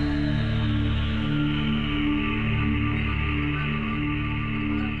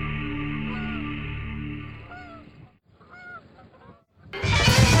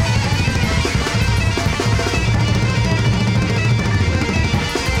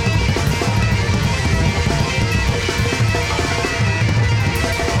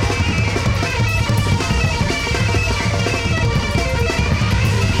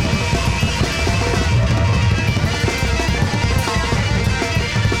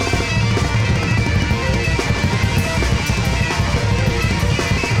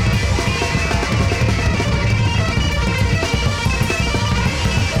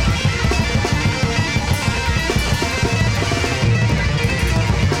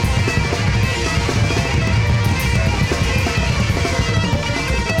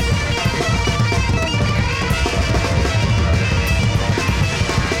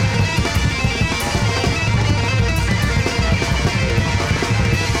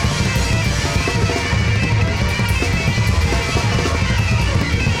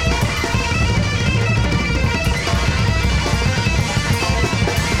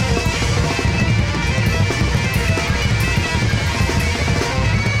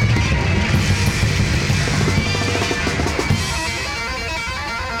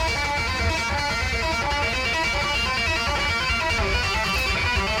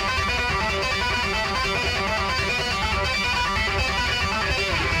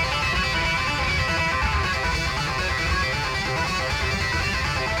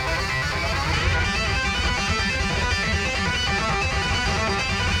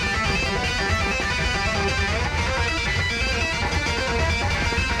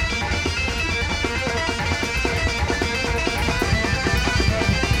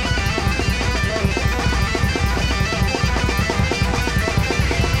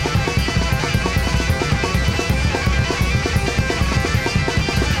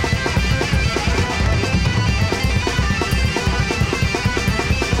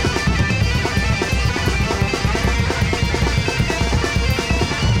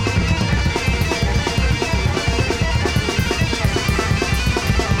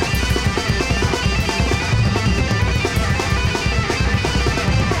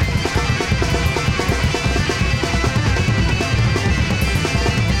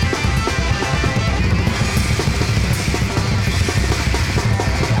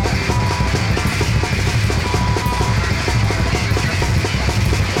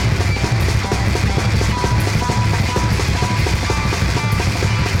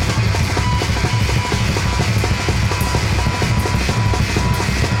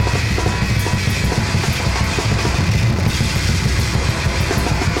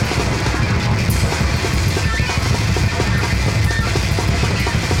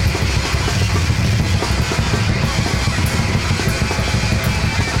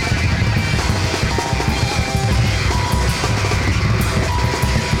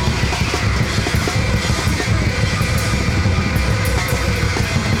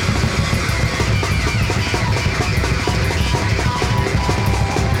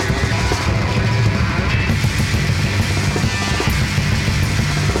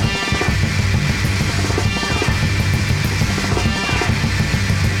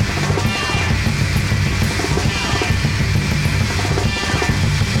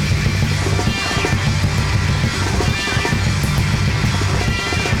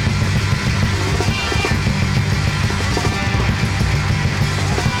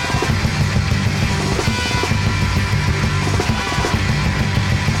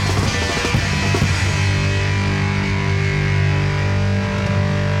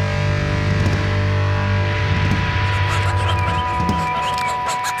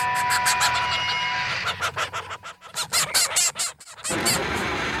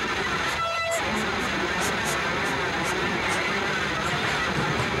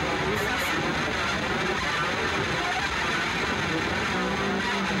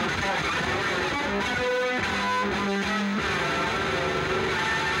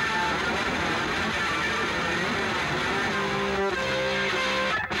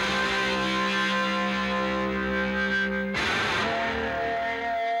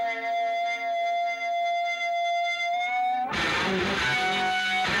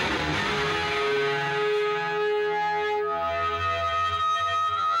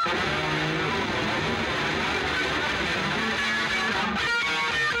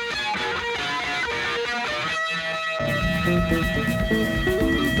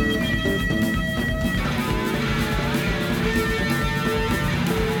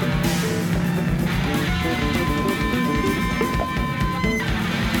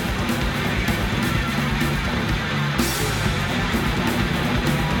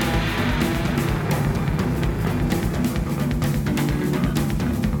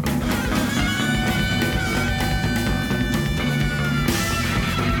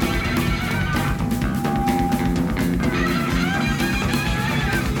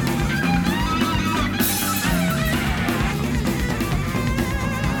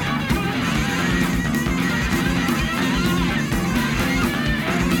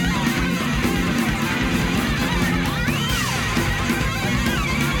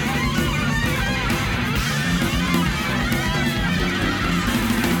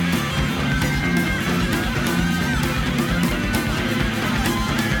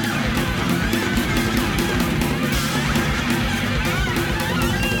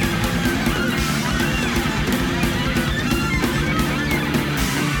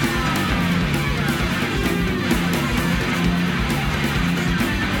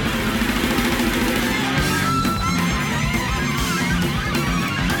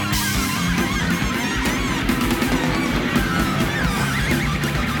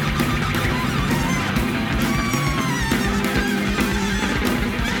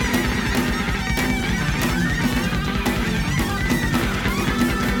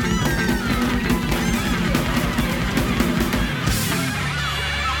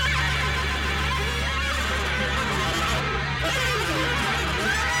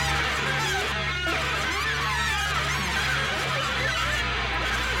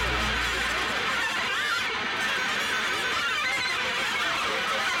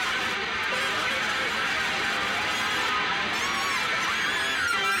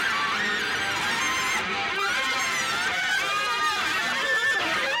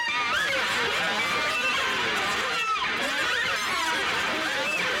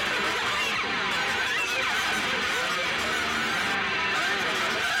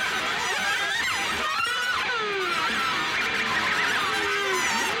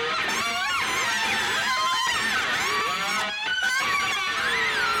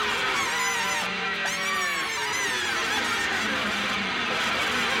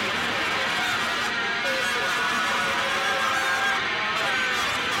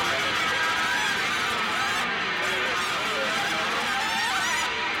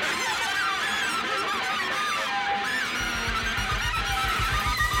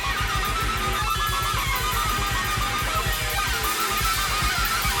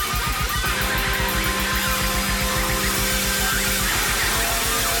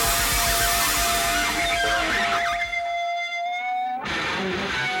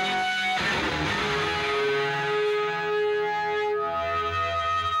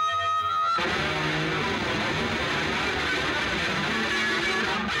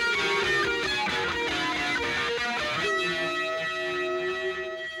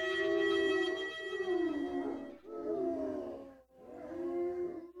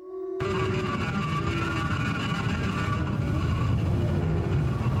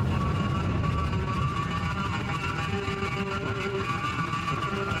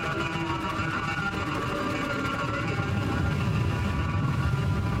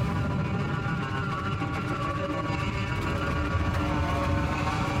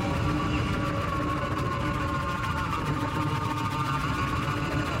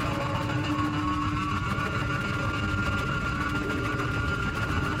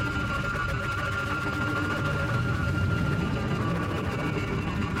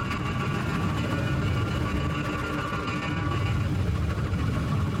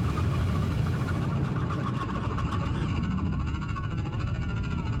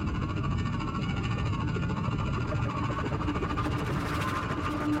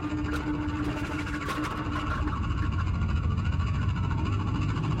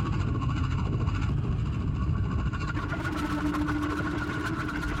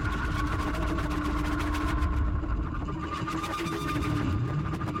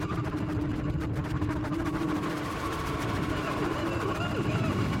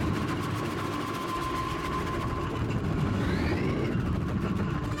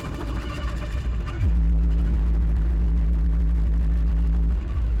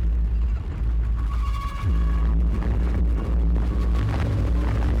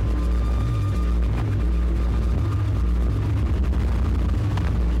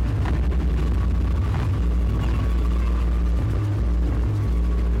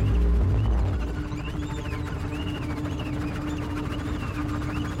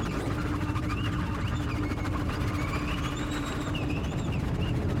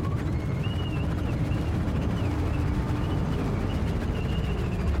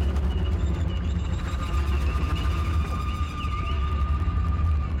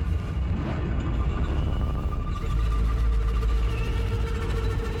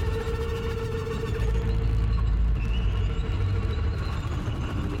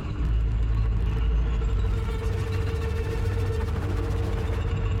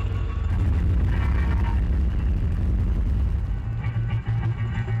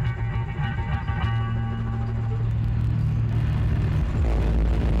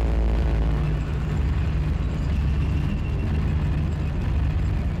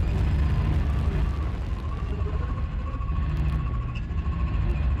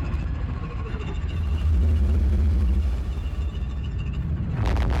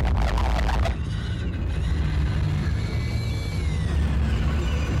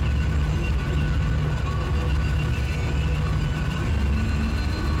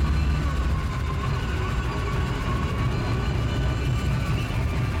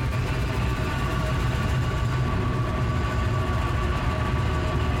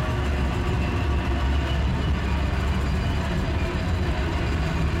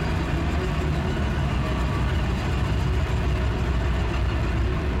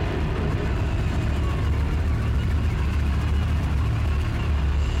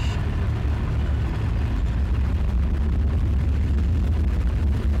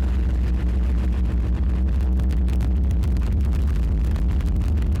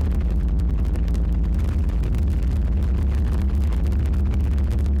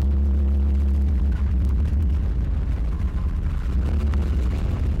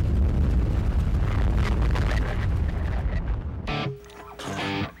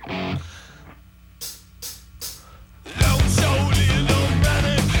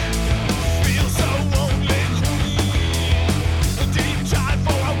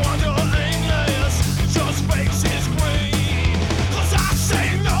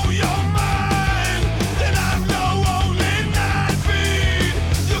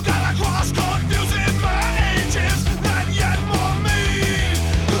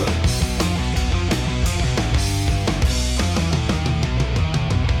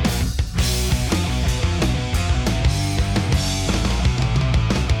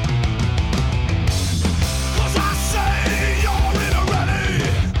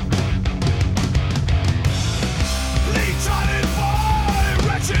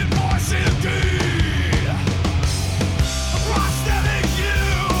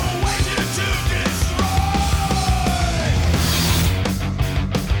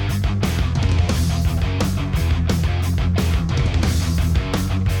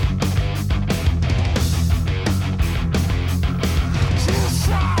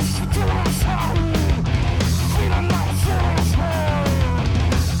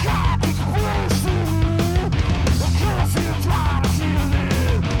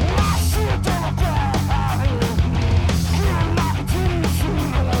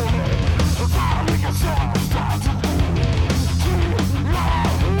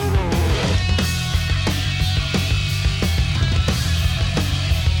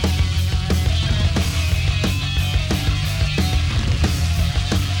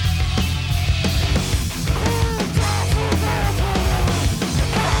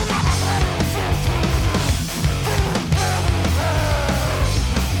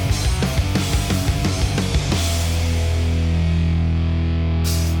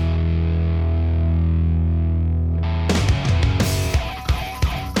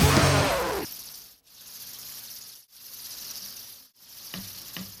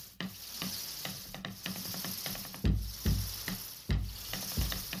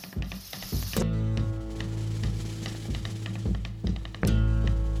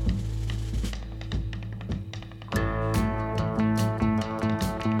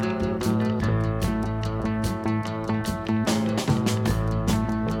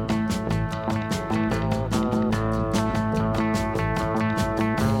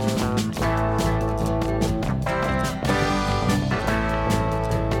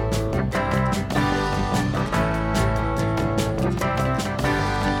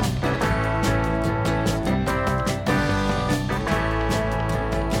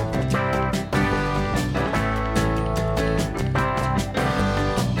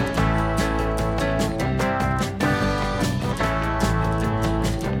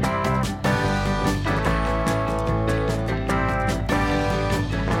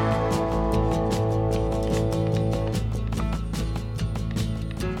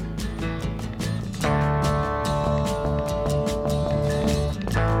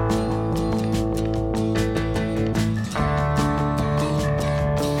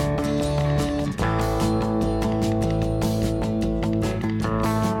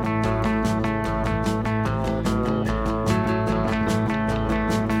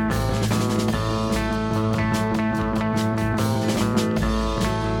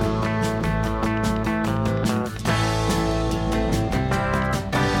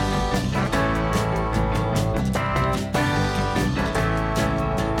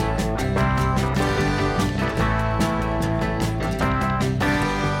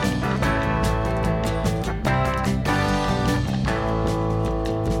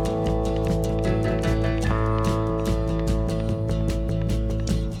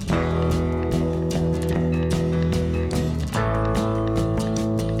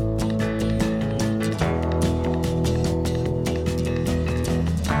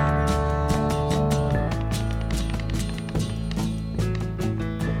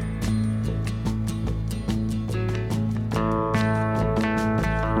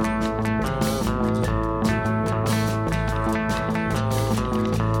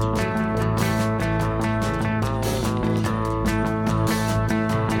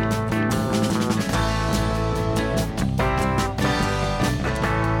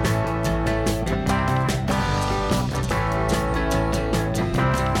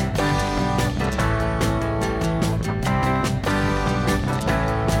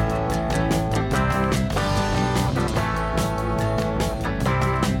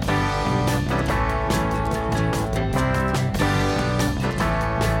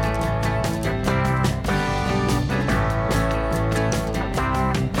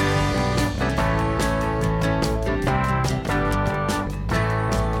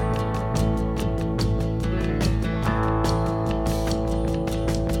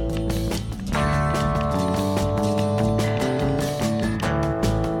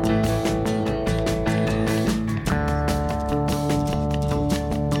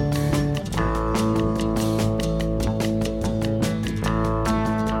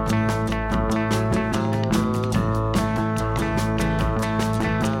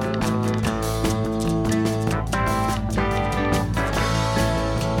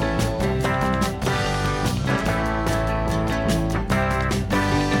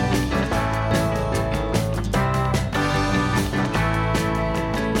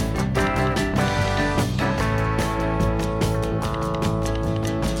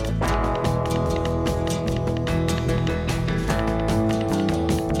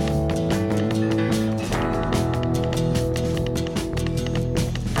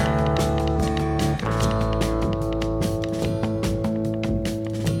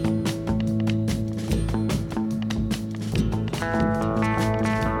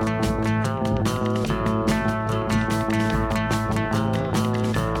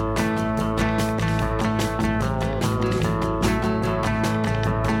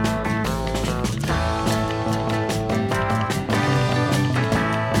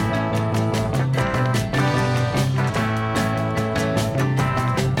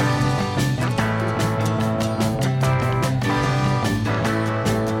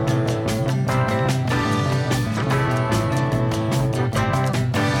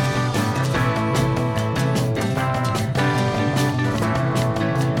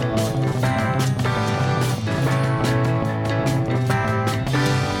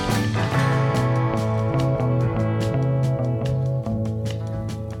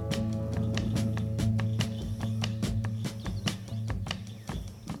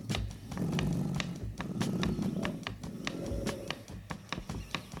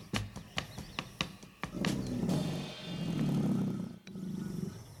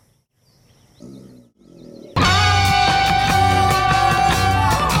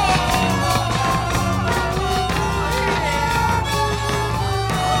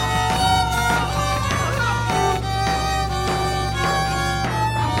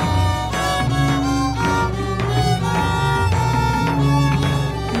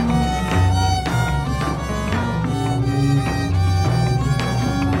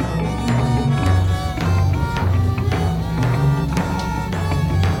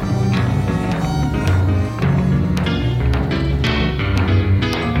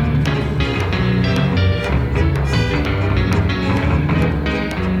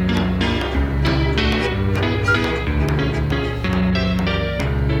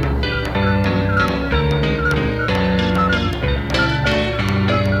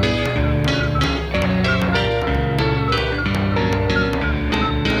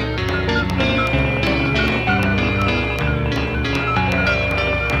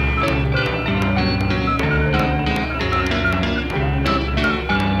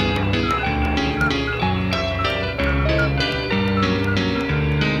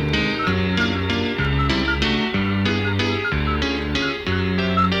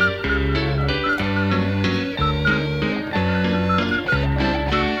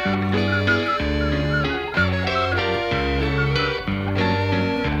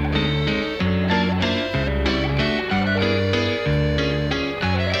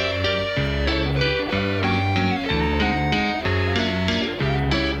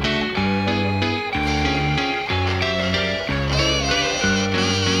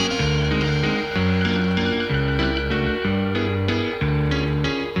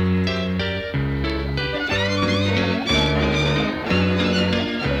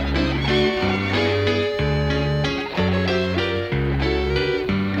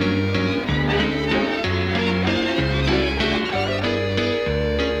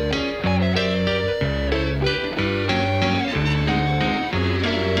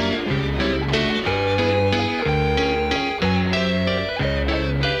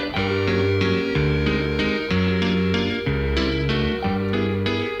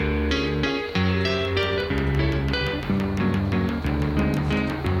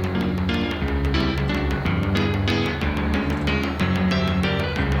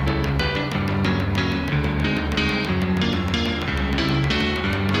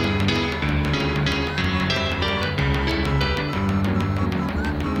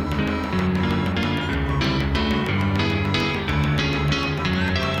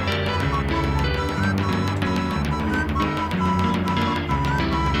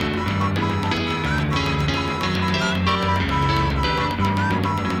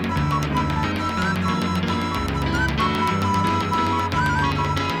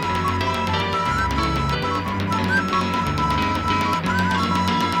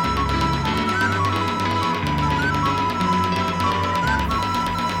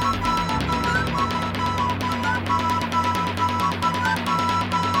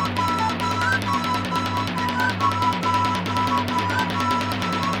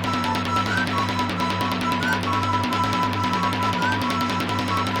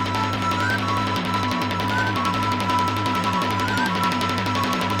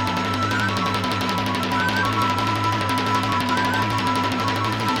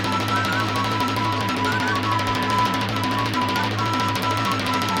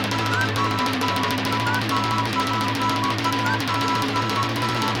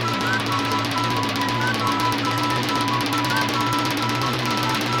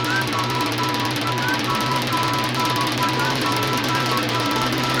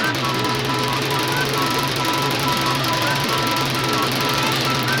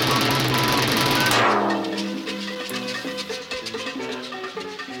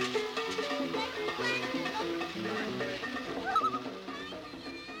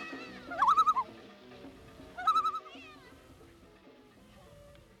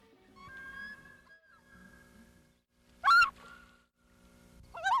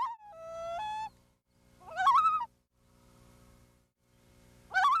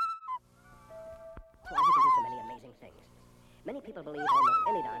 think people believe almost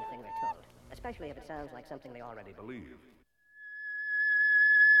any darn thing they're told, especially if it sounds like something they already believe.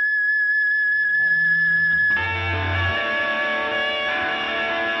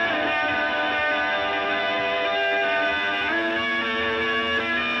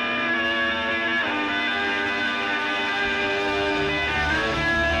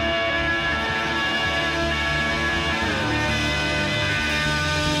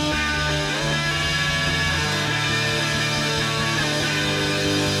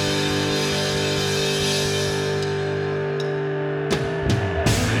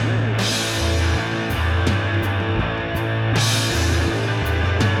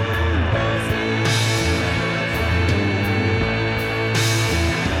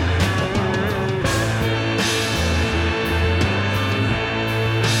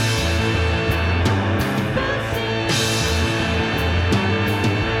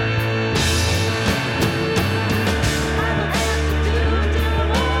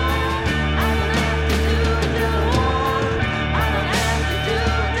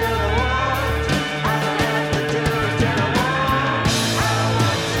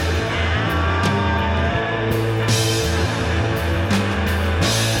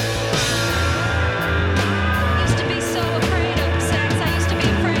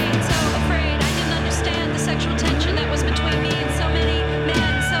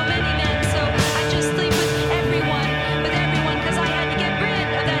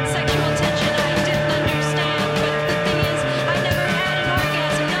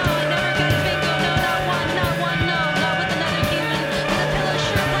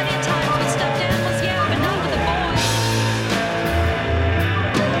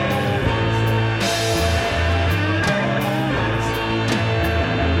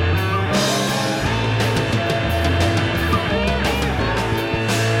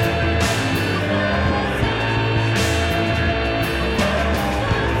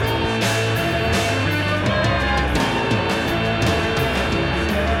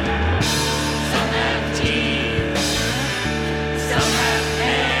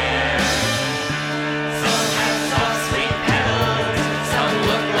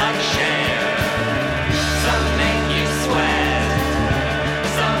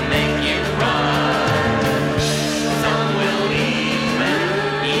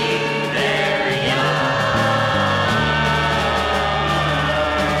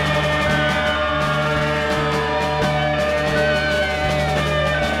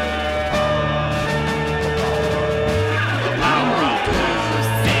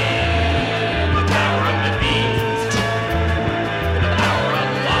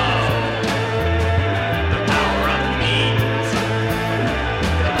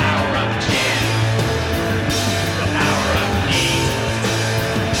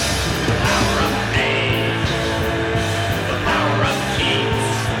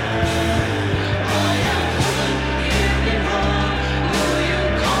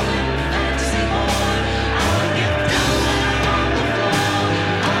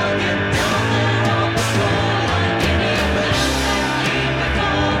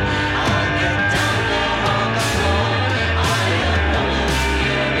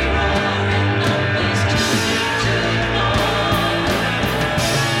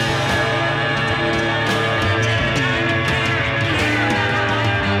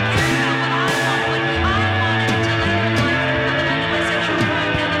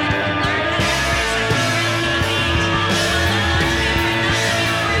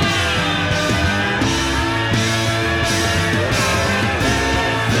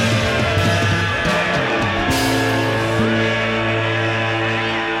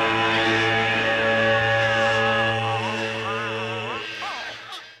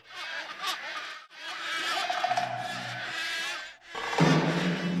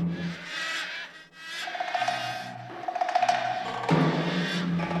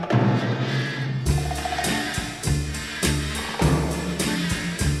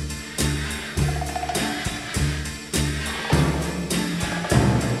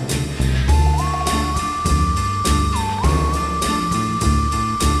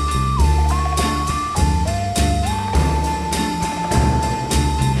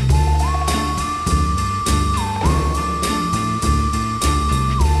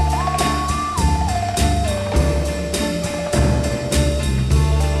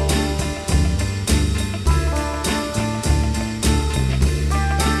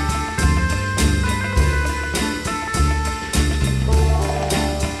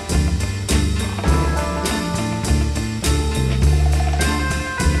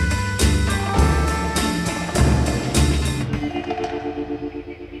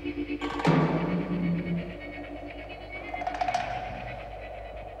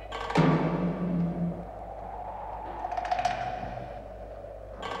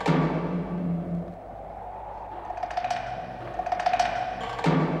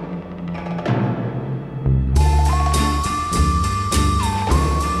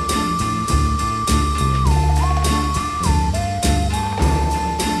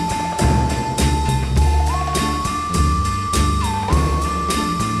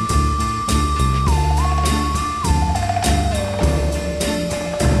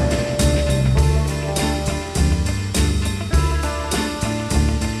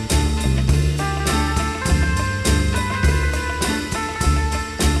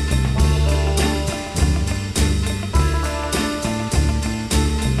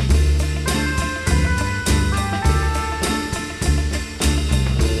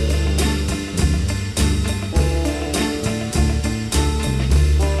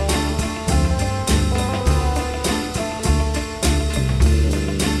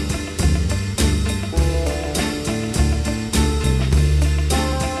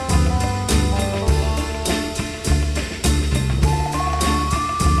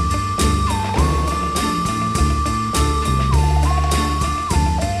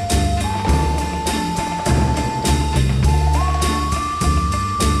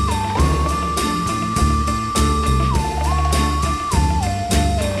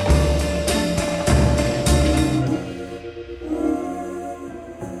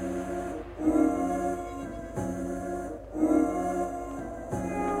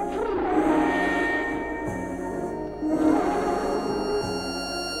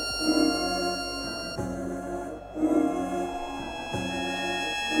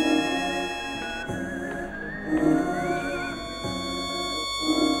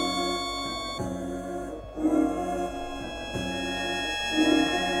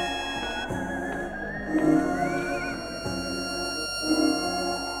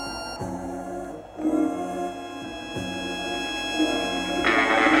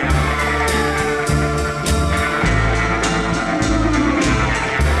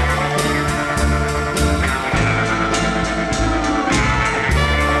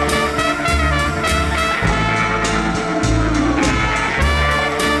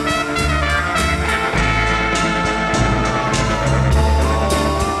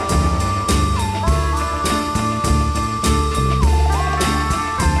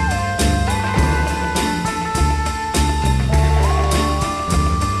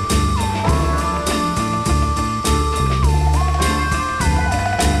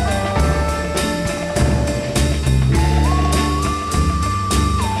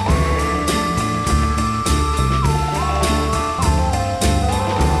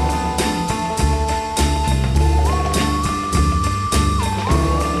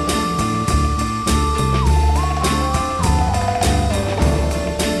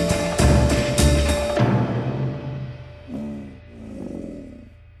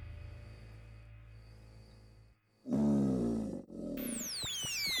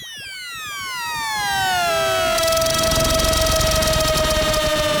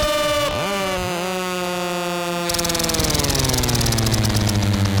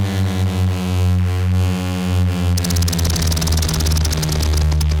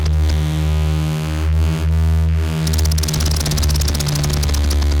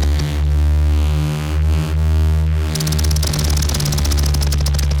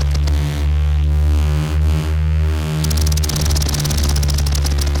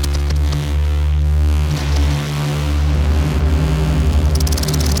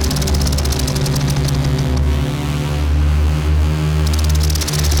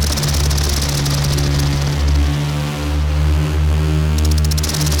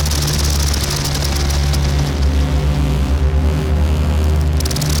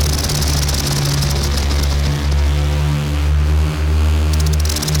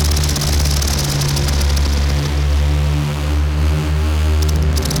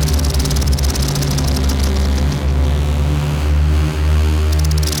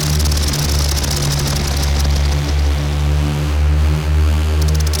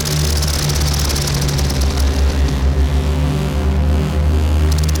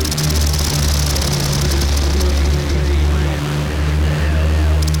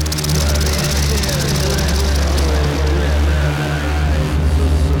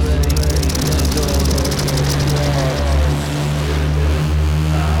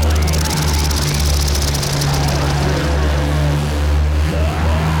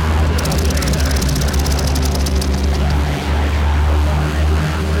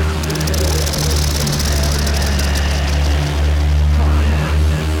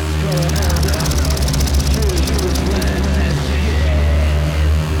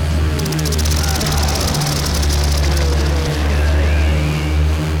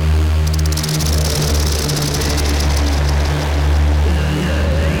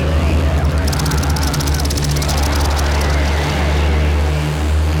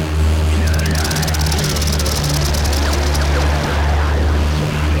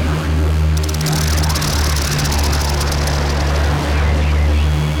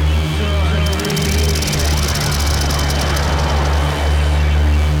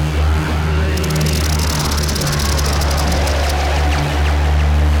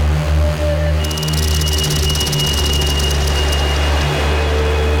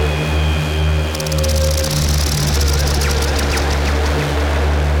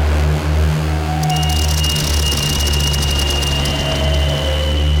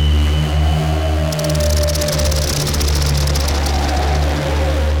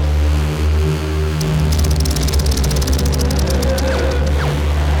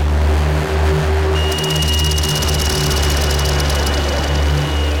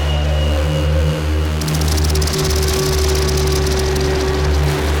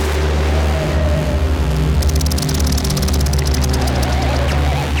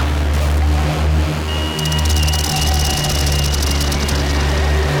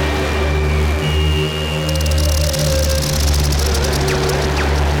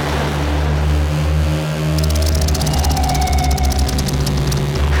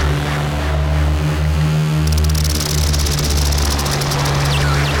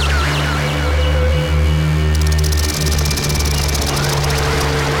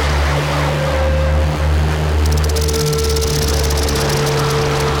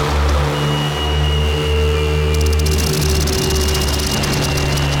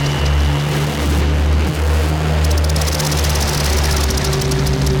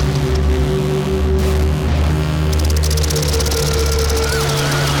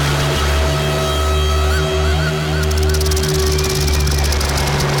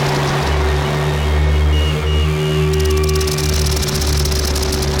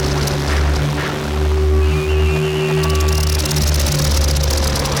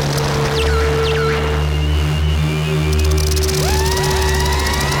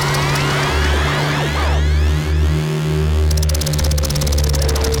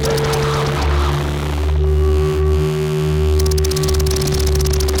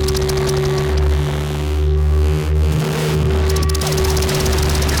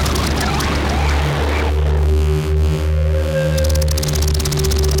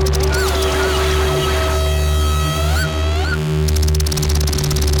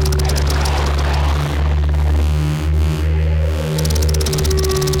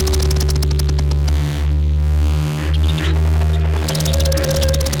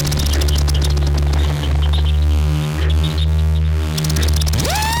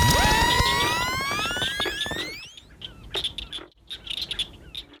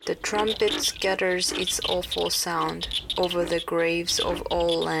 trumpet scatters its awful sound over the graves of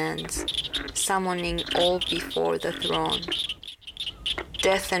all lands, summoning all before the throne.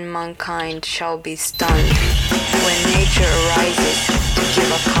 Death and mankind shall be stunned when nature arises to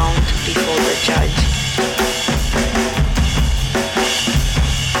give account before the judge.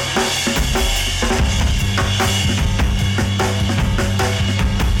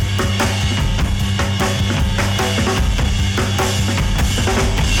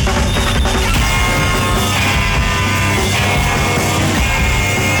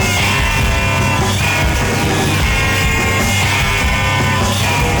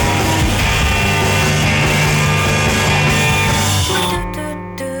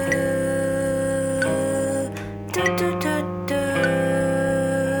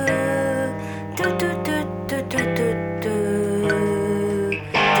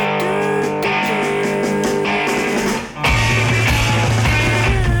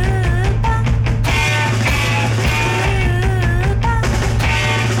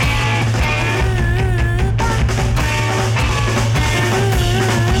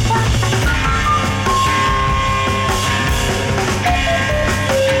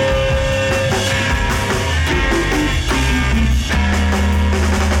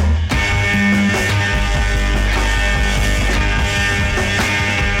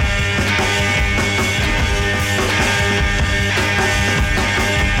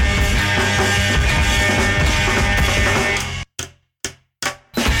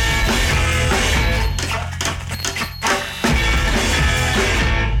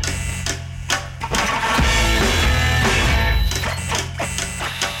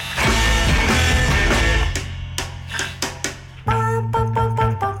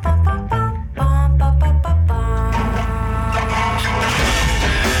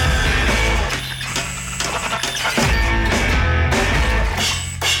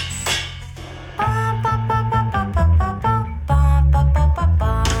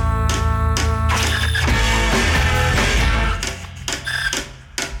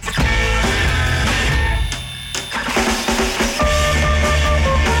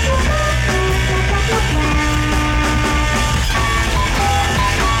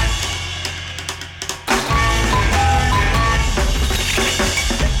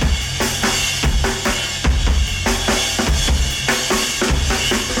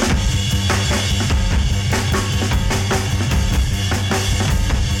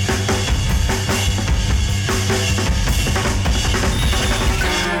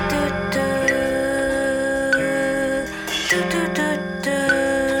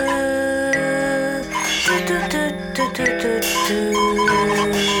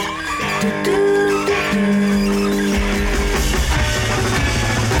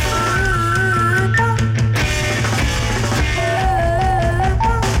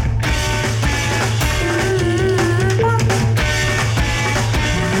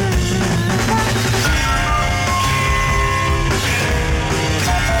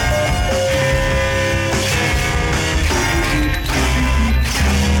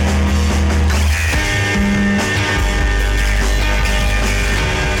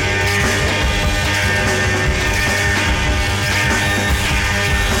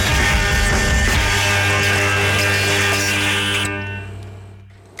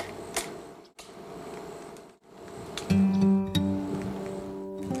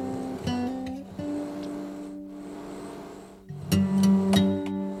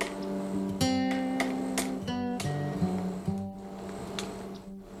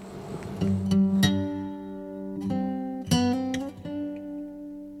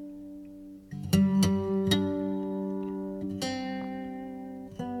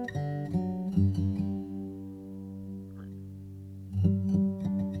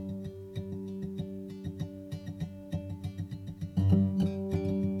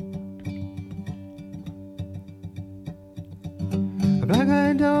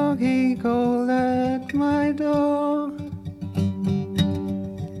 black-eyed dog, he called at my door.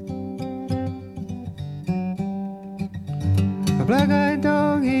 A black-eyed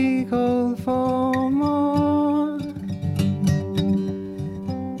dog, he called for more.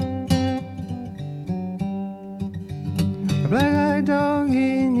 A black-eyed dog,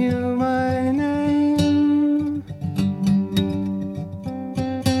 he knew my name.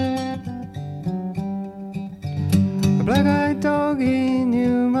 A black-eyed dog, he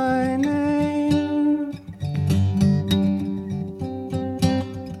knew my name.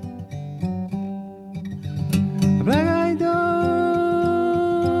 A black-eyed dog.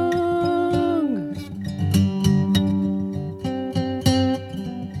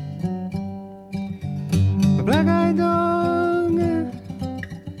 A black-eyed dog.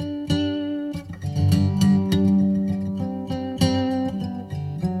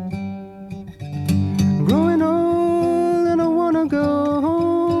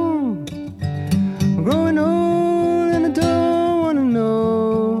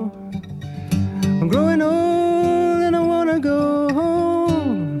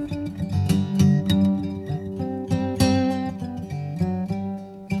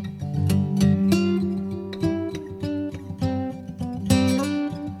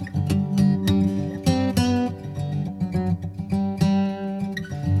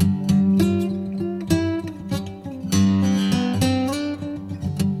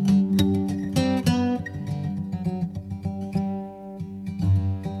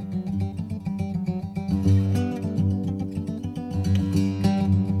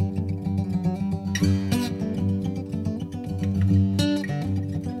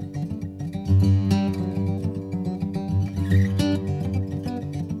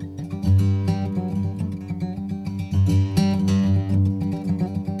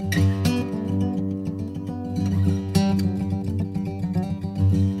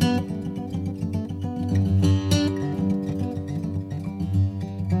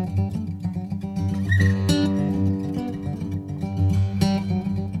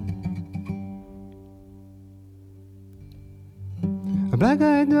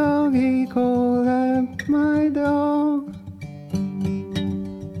 black-eyed dog, he called at my door.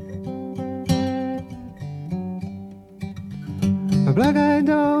 A black-eyed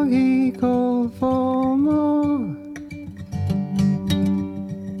dog, he called for more.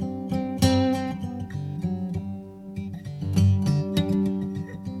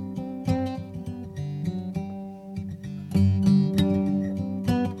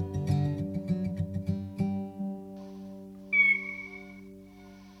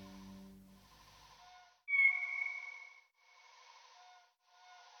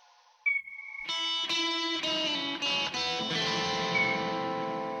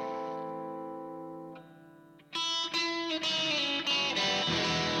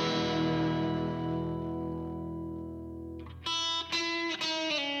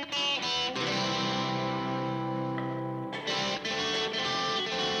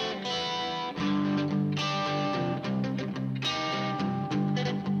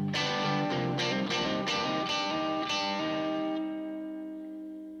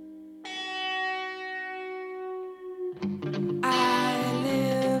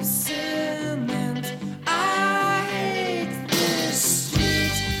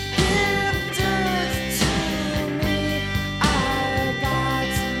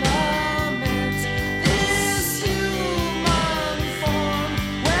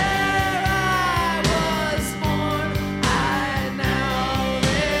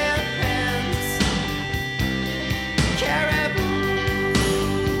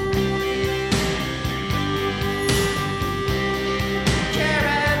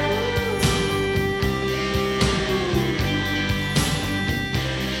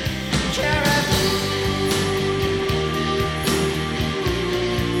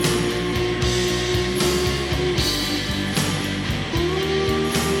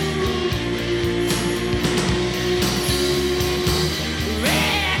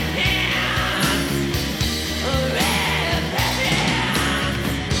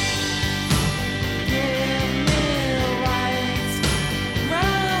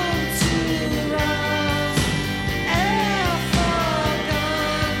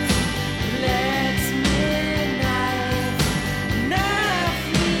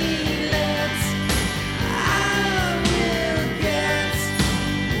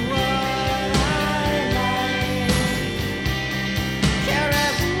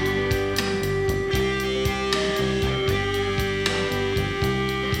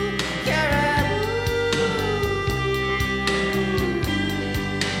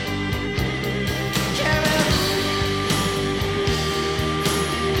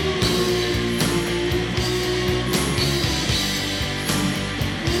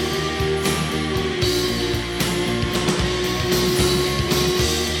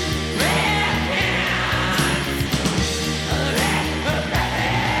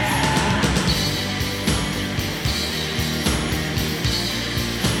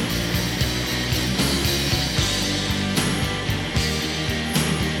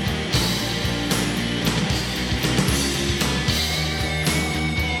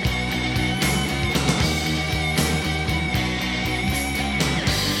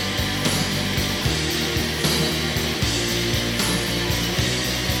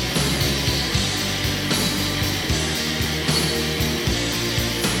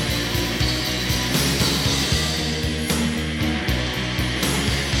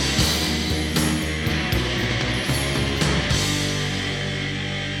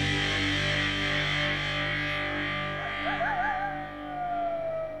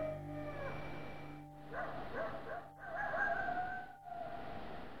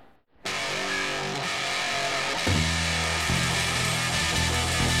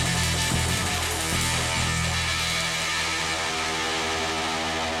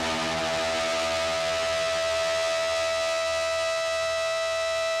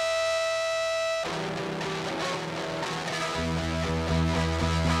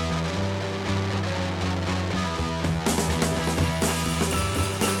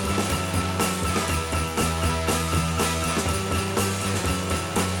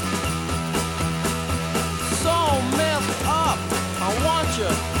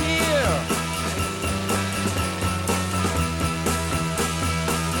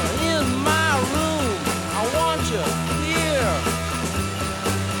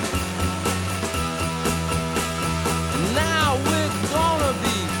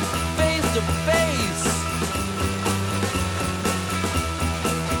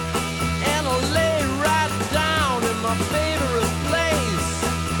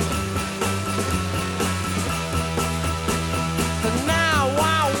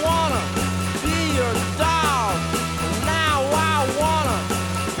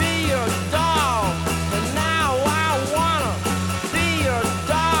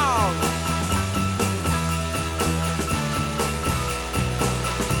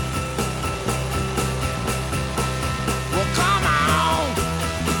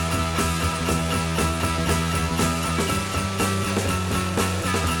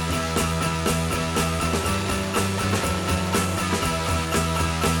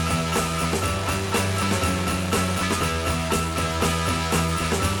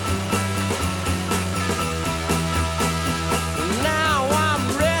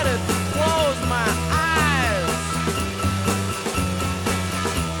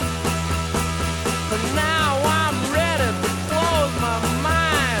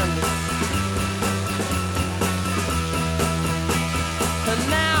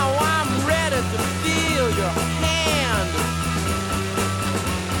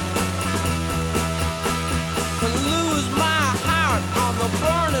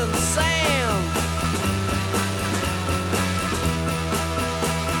 burning sand.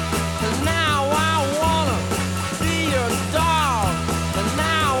 And now I wanna be your dog. And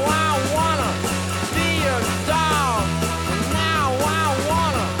now I wanna be your dog. And now I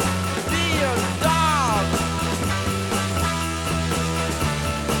wanna be your dog.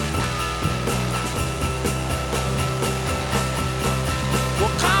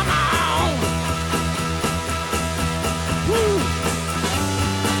 Well, come on. Woo.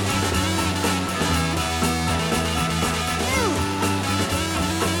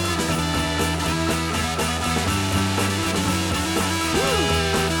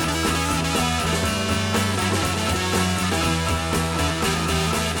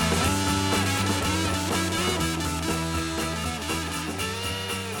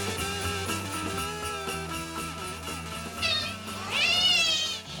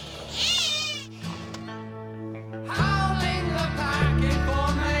 Howling the pack in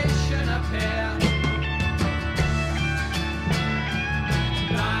formation appear.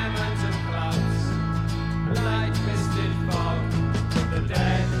 Diamonds and clubs, light misted fog, the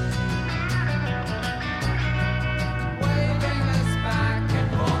dead. Waving us back in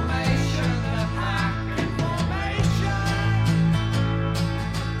formation, the pack in formation.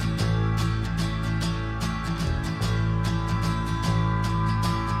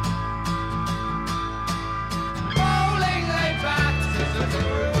 Bowling lay back to the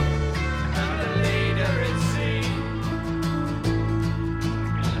group, and the leader is seen.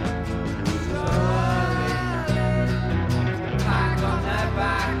 Slowly, the pack on their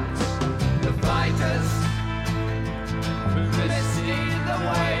backs, the fighters, misty the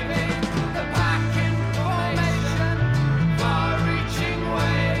waving, the pack in formation, far-reaching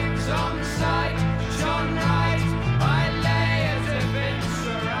waves on sight, shone right, I lay as if in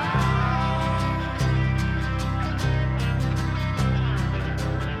surround.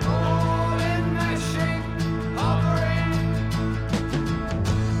 All enmeshing, hovering.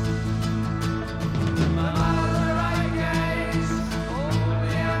 My mother I gaze, all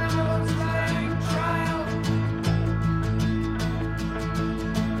the animals laying trail.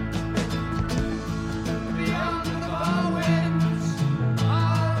 Beyond the far winds,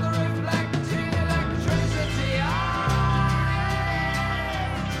 all the reflecting electricity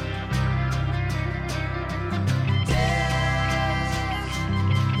tears.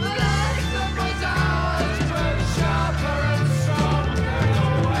 The life that was ours grows sharper and stronger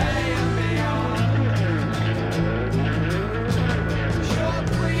away and beyond. Short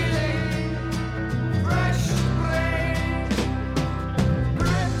wheeling, fresh spring,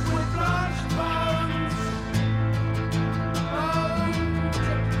 gripped with large bones,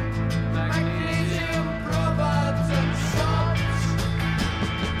 magnesium proverbs and sobs.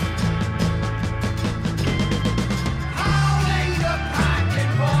 Howling the pack in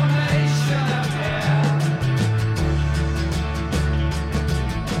formation appear.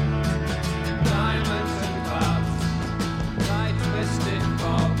 Diamonds and clubs, light twisted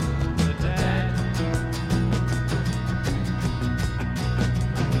fog, the dead.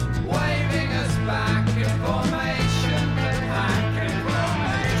 Waving us back in formation, the pack in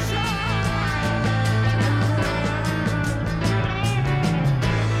formation.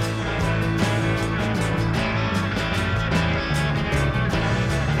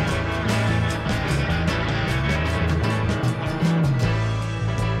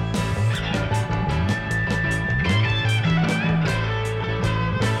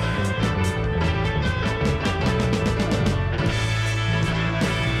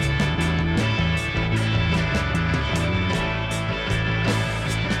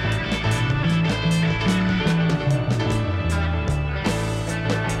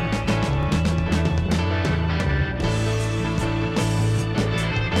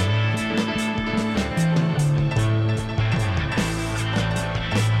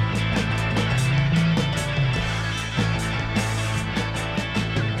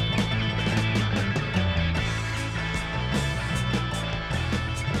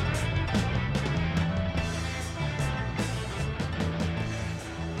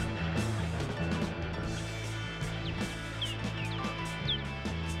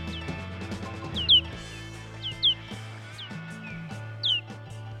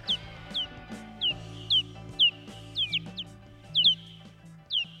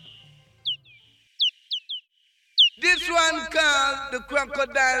 This one called the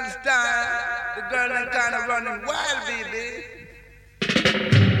crocodile style. The girl that kind of running wild, baby.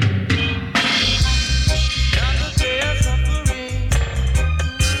 Another day of suffering.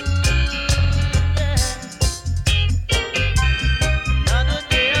 Another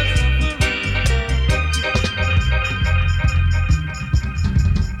day of suffering.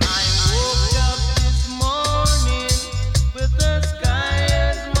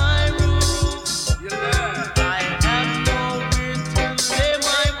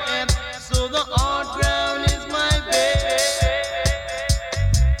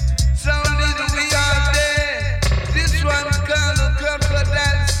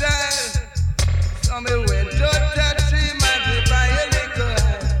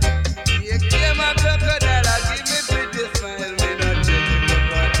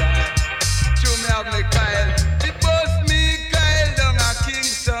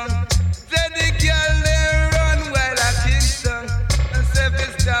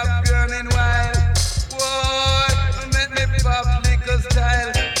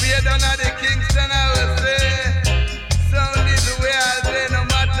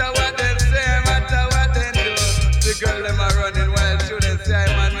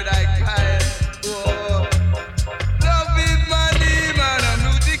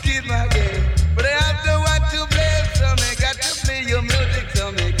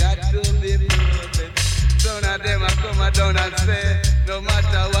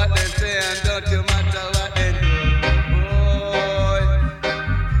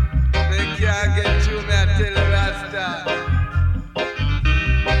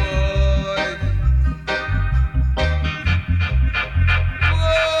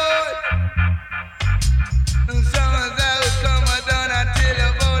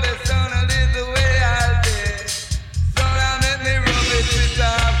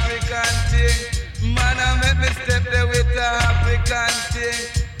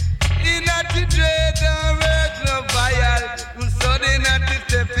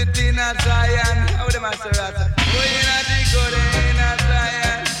 Master Rasta. We not the good in a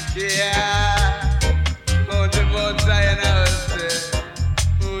Zion. Yeah. Country born Zion, I will say.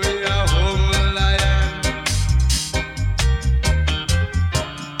 We are humble lion.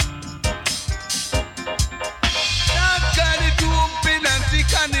 Dark can it open and thick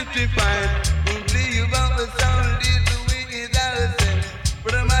can it define. Believe about the sound is the wicked, I will say.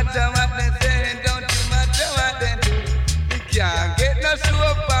 But no matter what they say, don't you matter what they do. Can't get no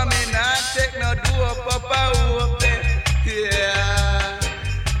soap for me, not take no dope up a hope there. Yeah.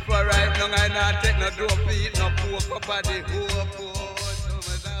 For right now, I not take no dope, eat no pork up a the hope. So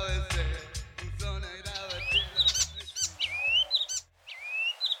much I will say. So night I will say.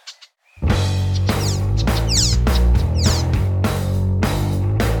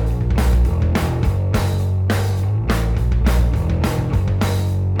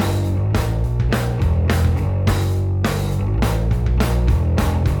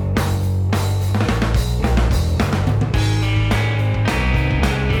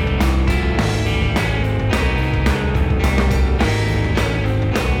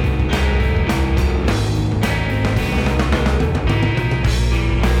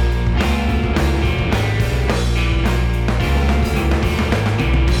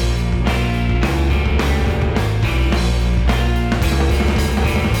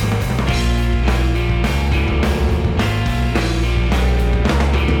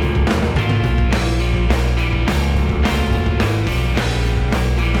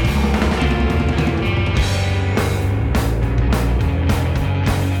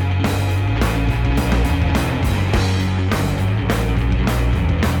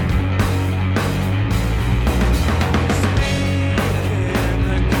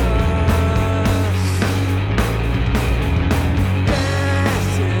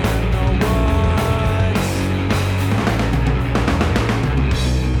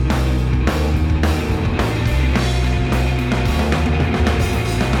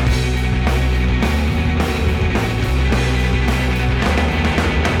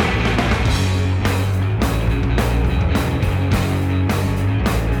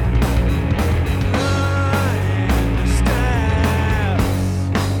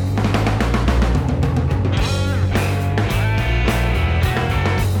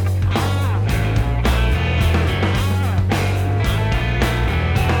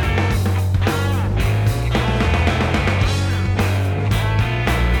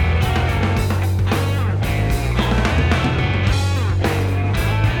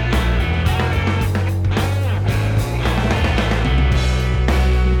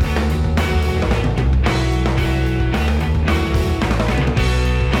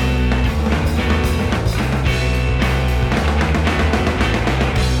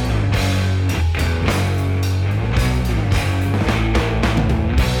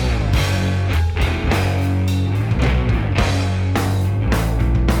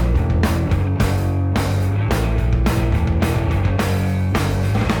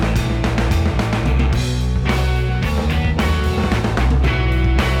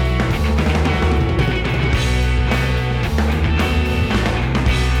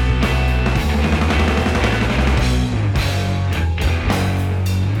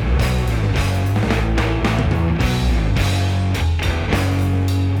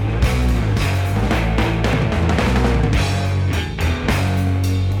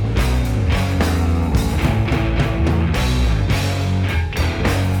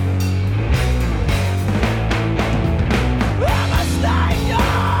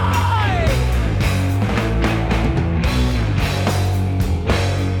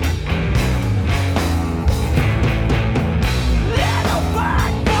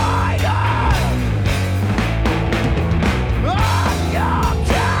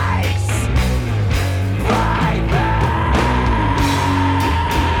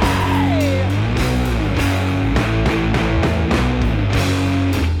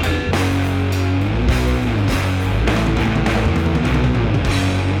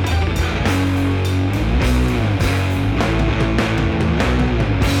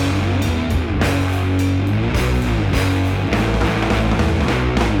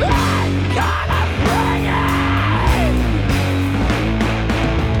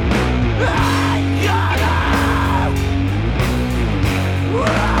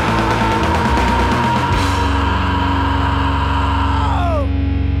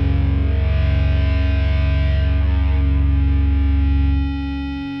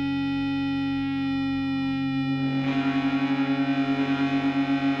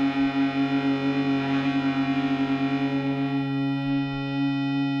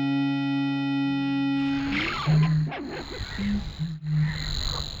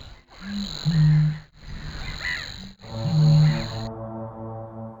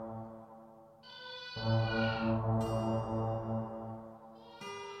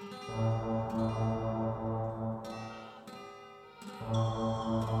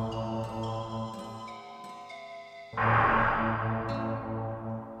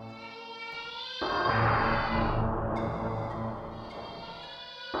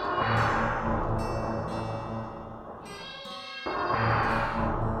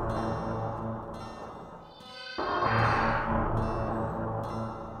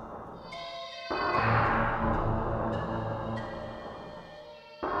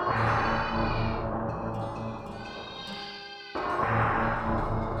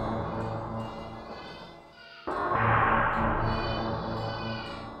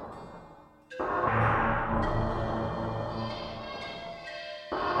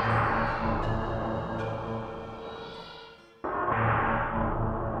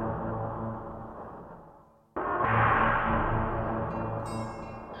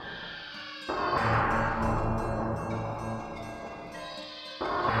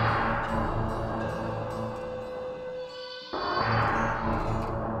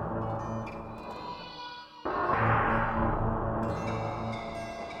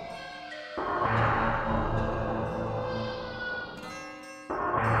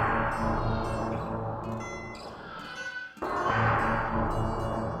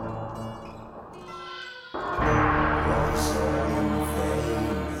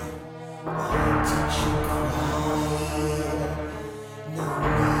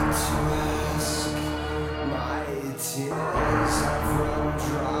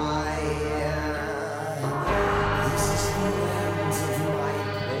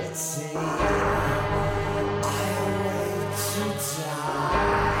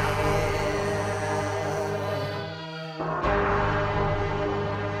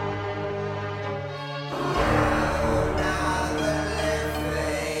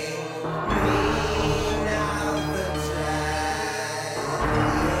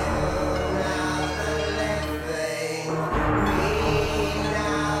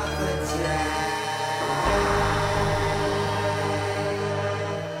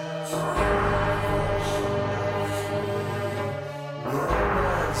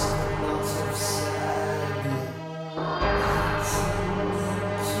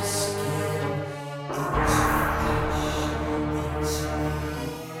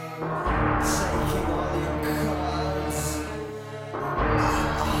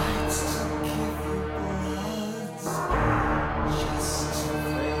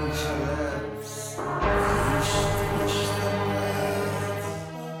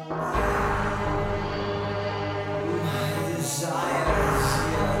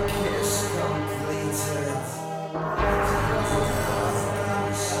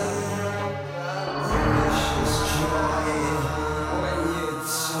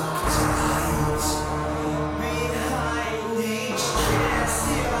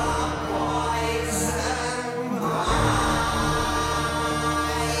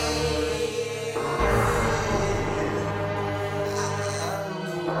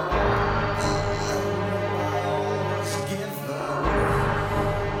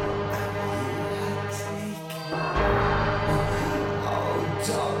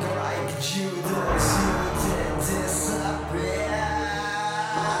 Me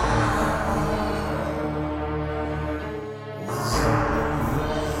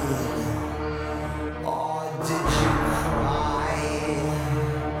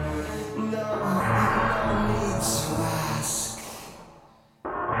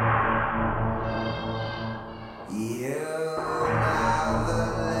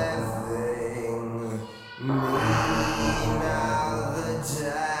now the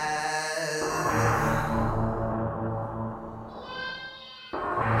dead.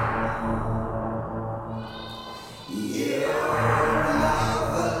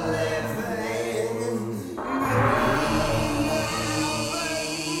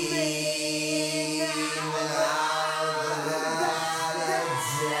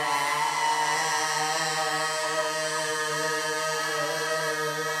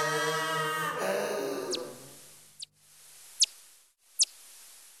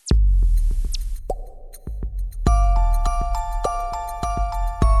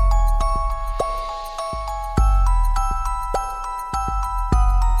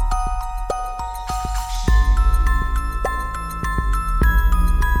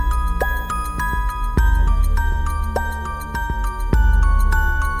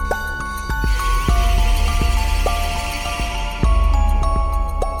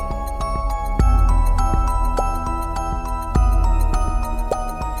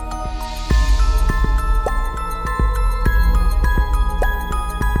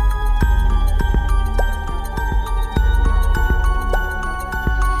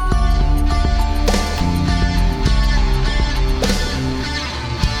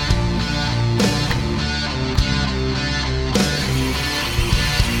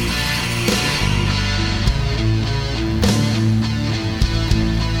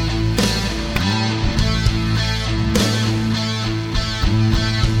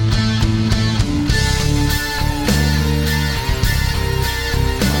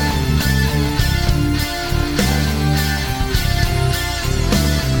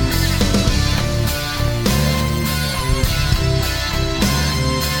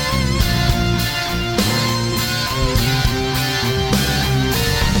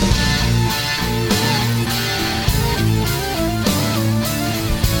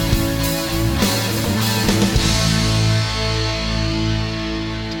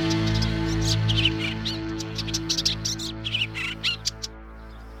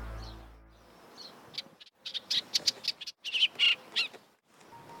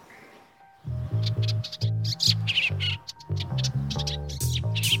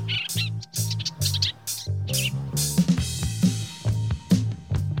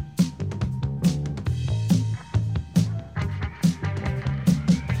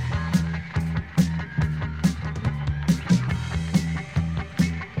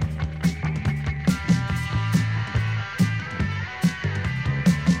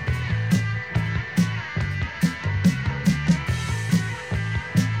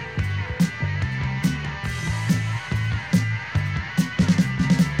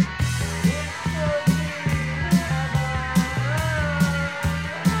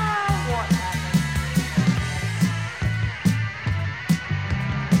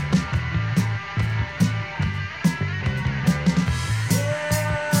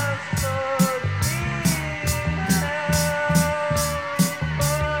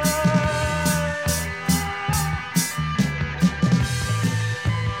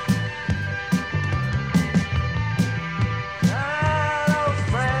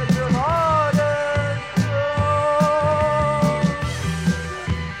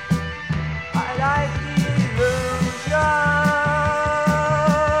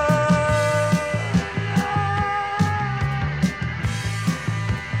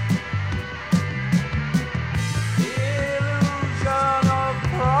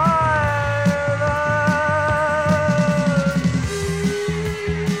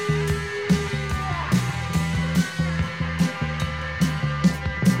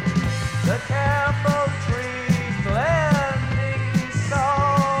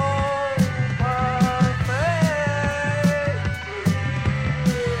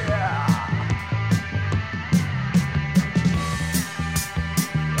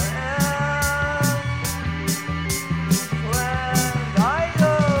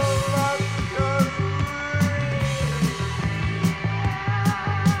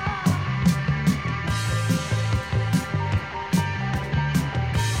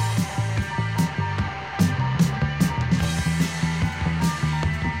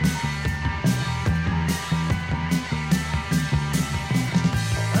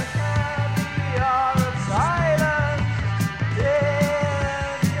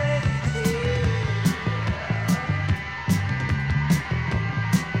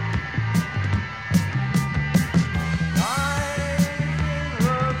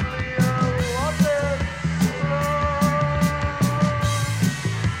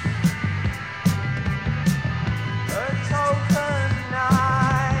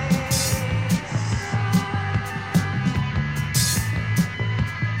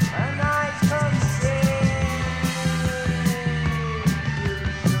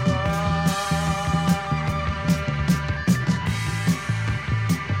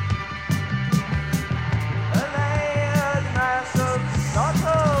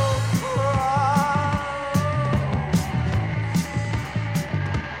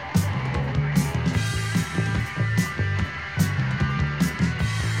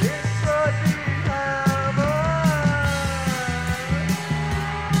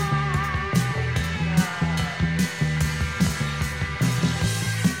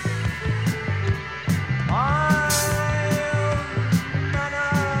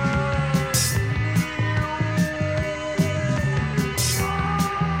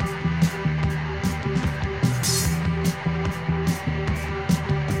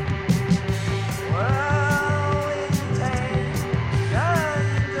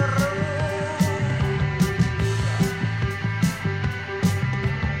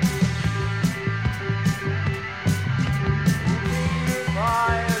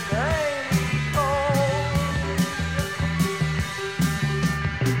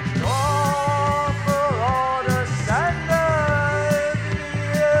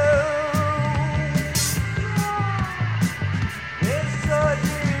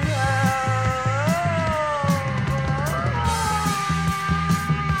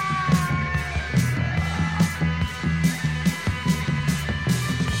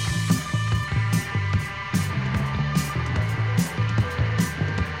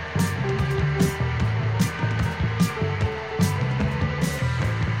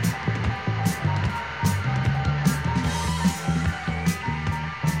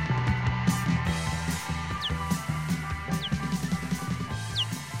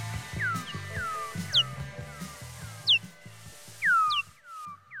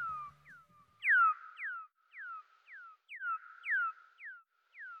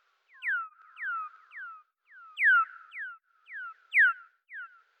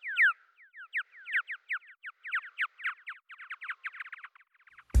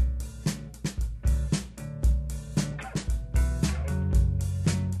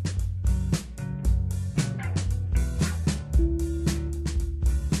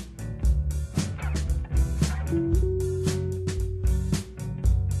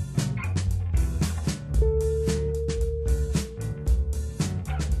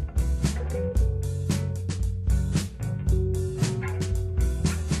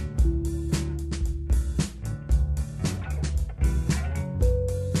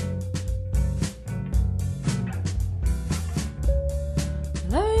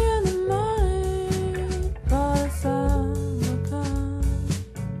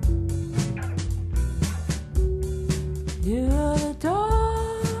 You are the door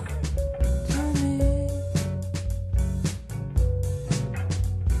to me.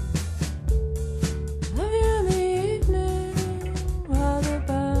 Love you in the evening while the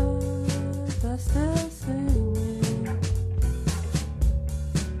birds are still singing.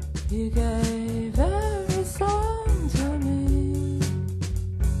 You gave every song to me.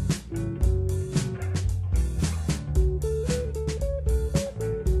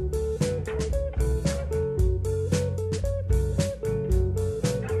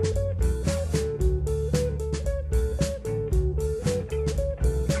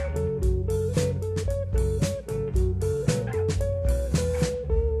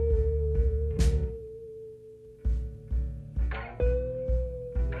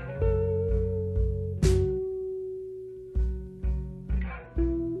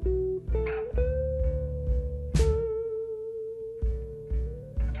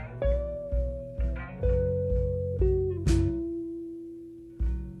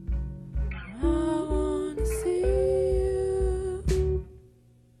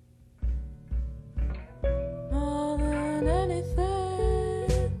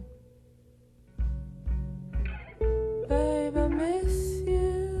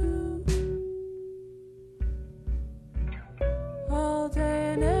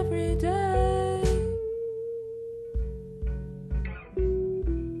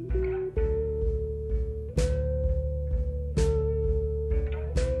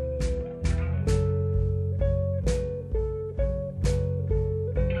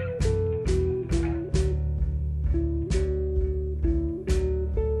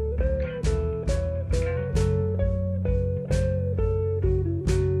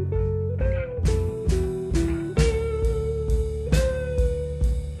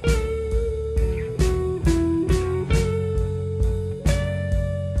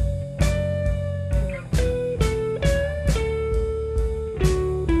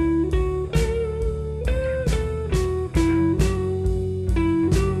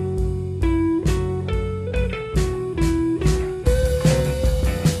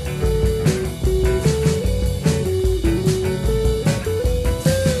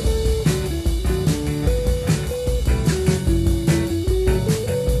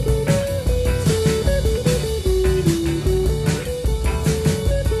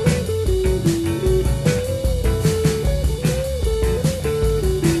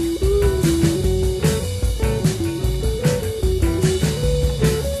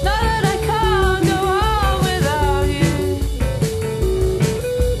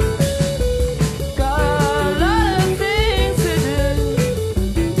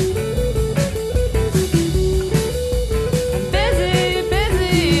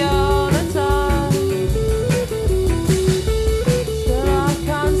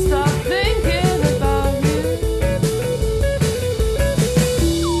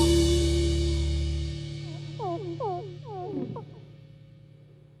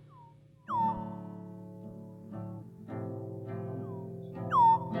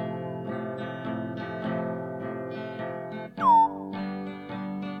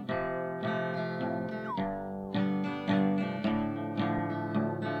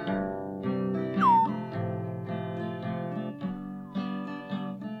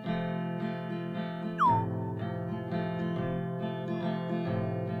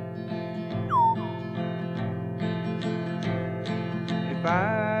 If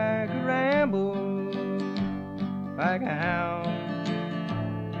I could ramble like a hound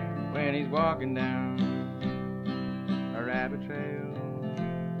when he's walking down a rabbit trail,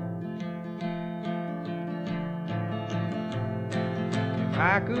 if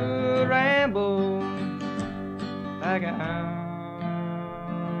I could ramble like a hound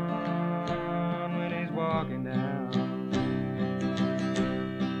when he's walking down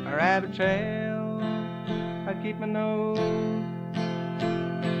a rabbit trail, I'd keep my nose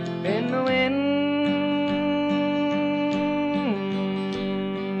in the wind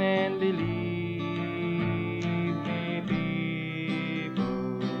and believe me,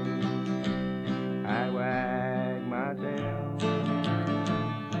 people, I wag my tail.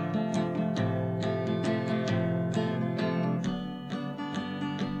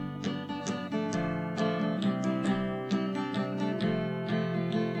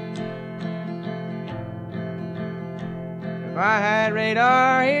 If I had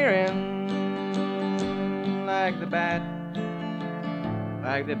radar hearing like the bat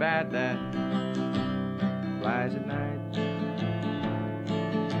that flies at night.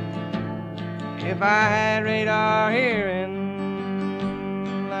 If I had radar hearing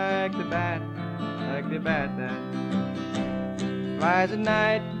like the bat that flies at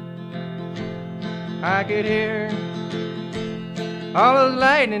night, I could hear All those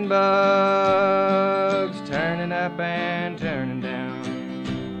lightning bugs turning up and turning down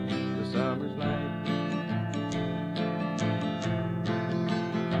the summer's light.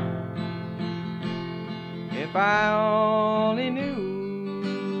 If I only knew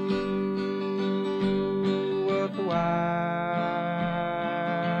what the wise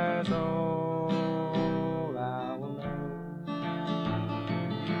old owl knows.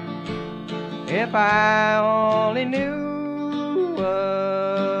 If I only knew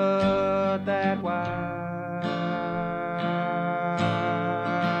what that wise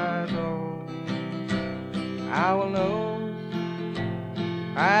old owl knows,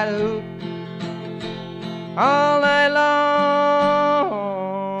 I'd hoop all night long,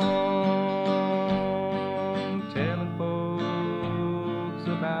 telling folks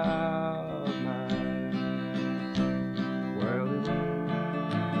about my worldly woes.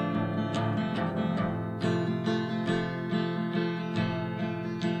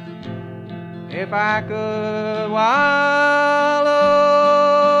 If I could wallow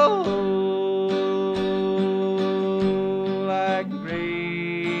like the great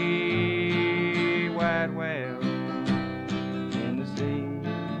white whale in the sea,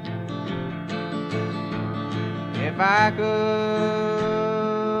 if I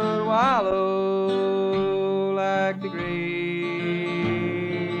could wallow like the great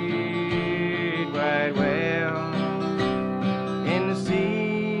white whale in the sea,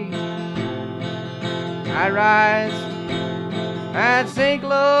 I'd rise, I'd sink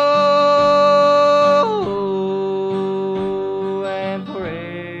low and forever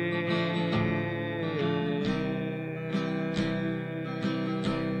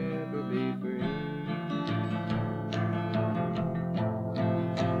be free.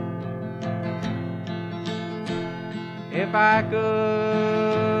 If I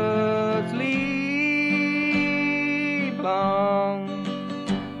could sleep long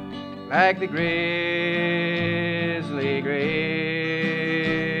like the grizzly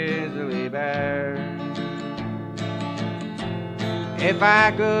bear, if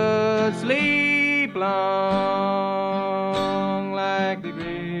I could sleep long like the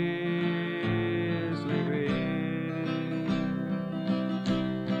grizzly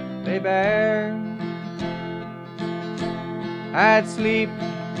bear, I'd sleep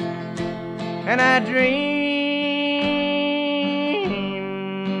and I'd dream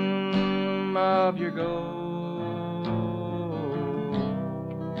of your gold.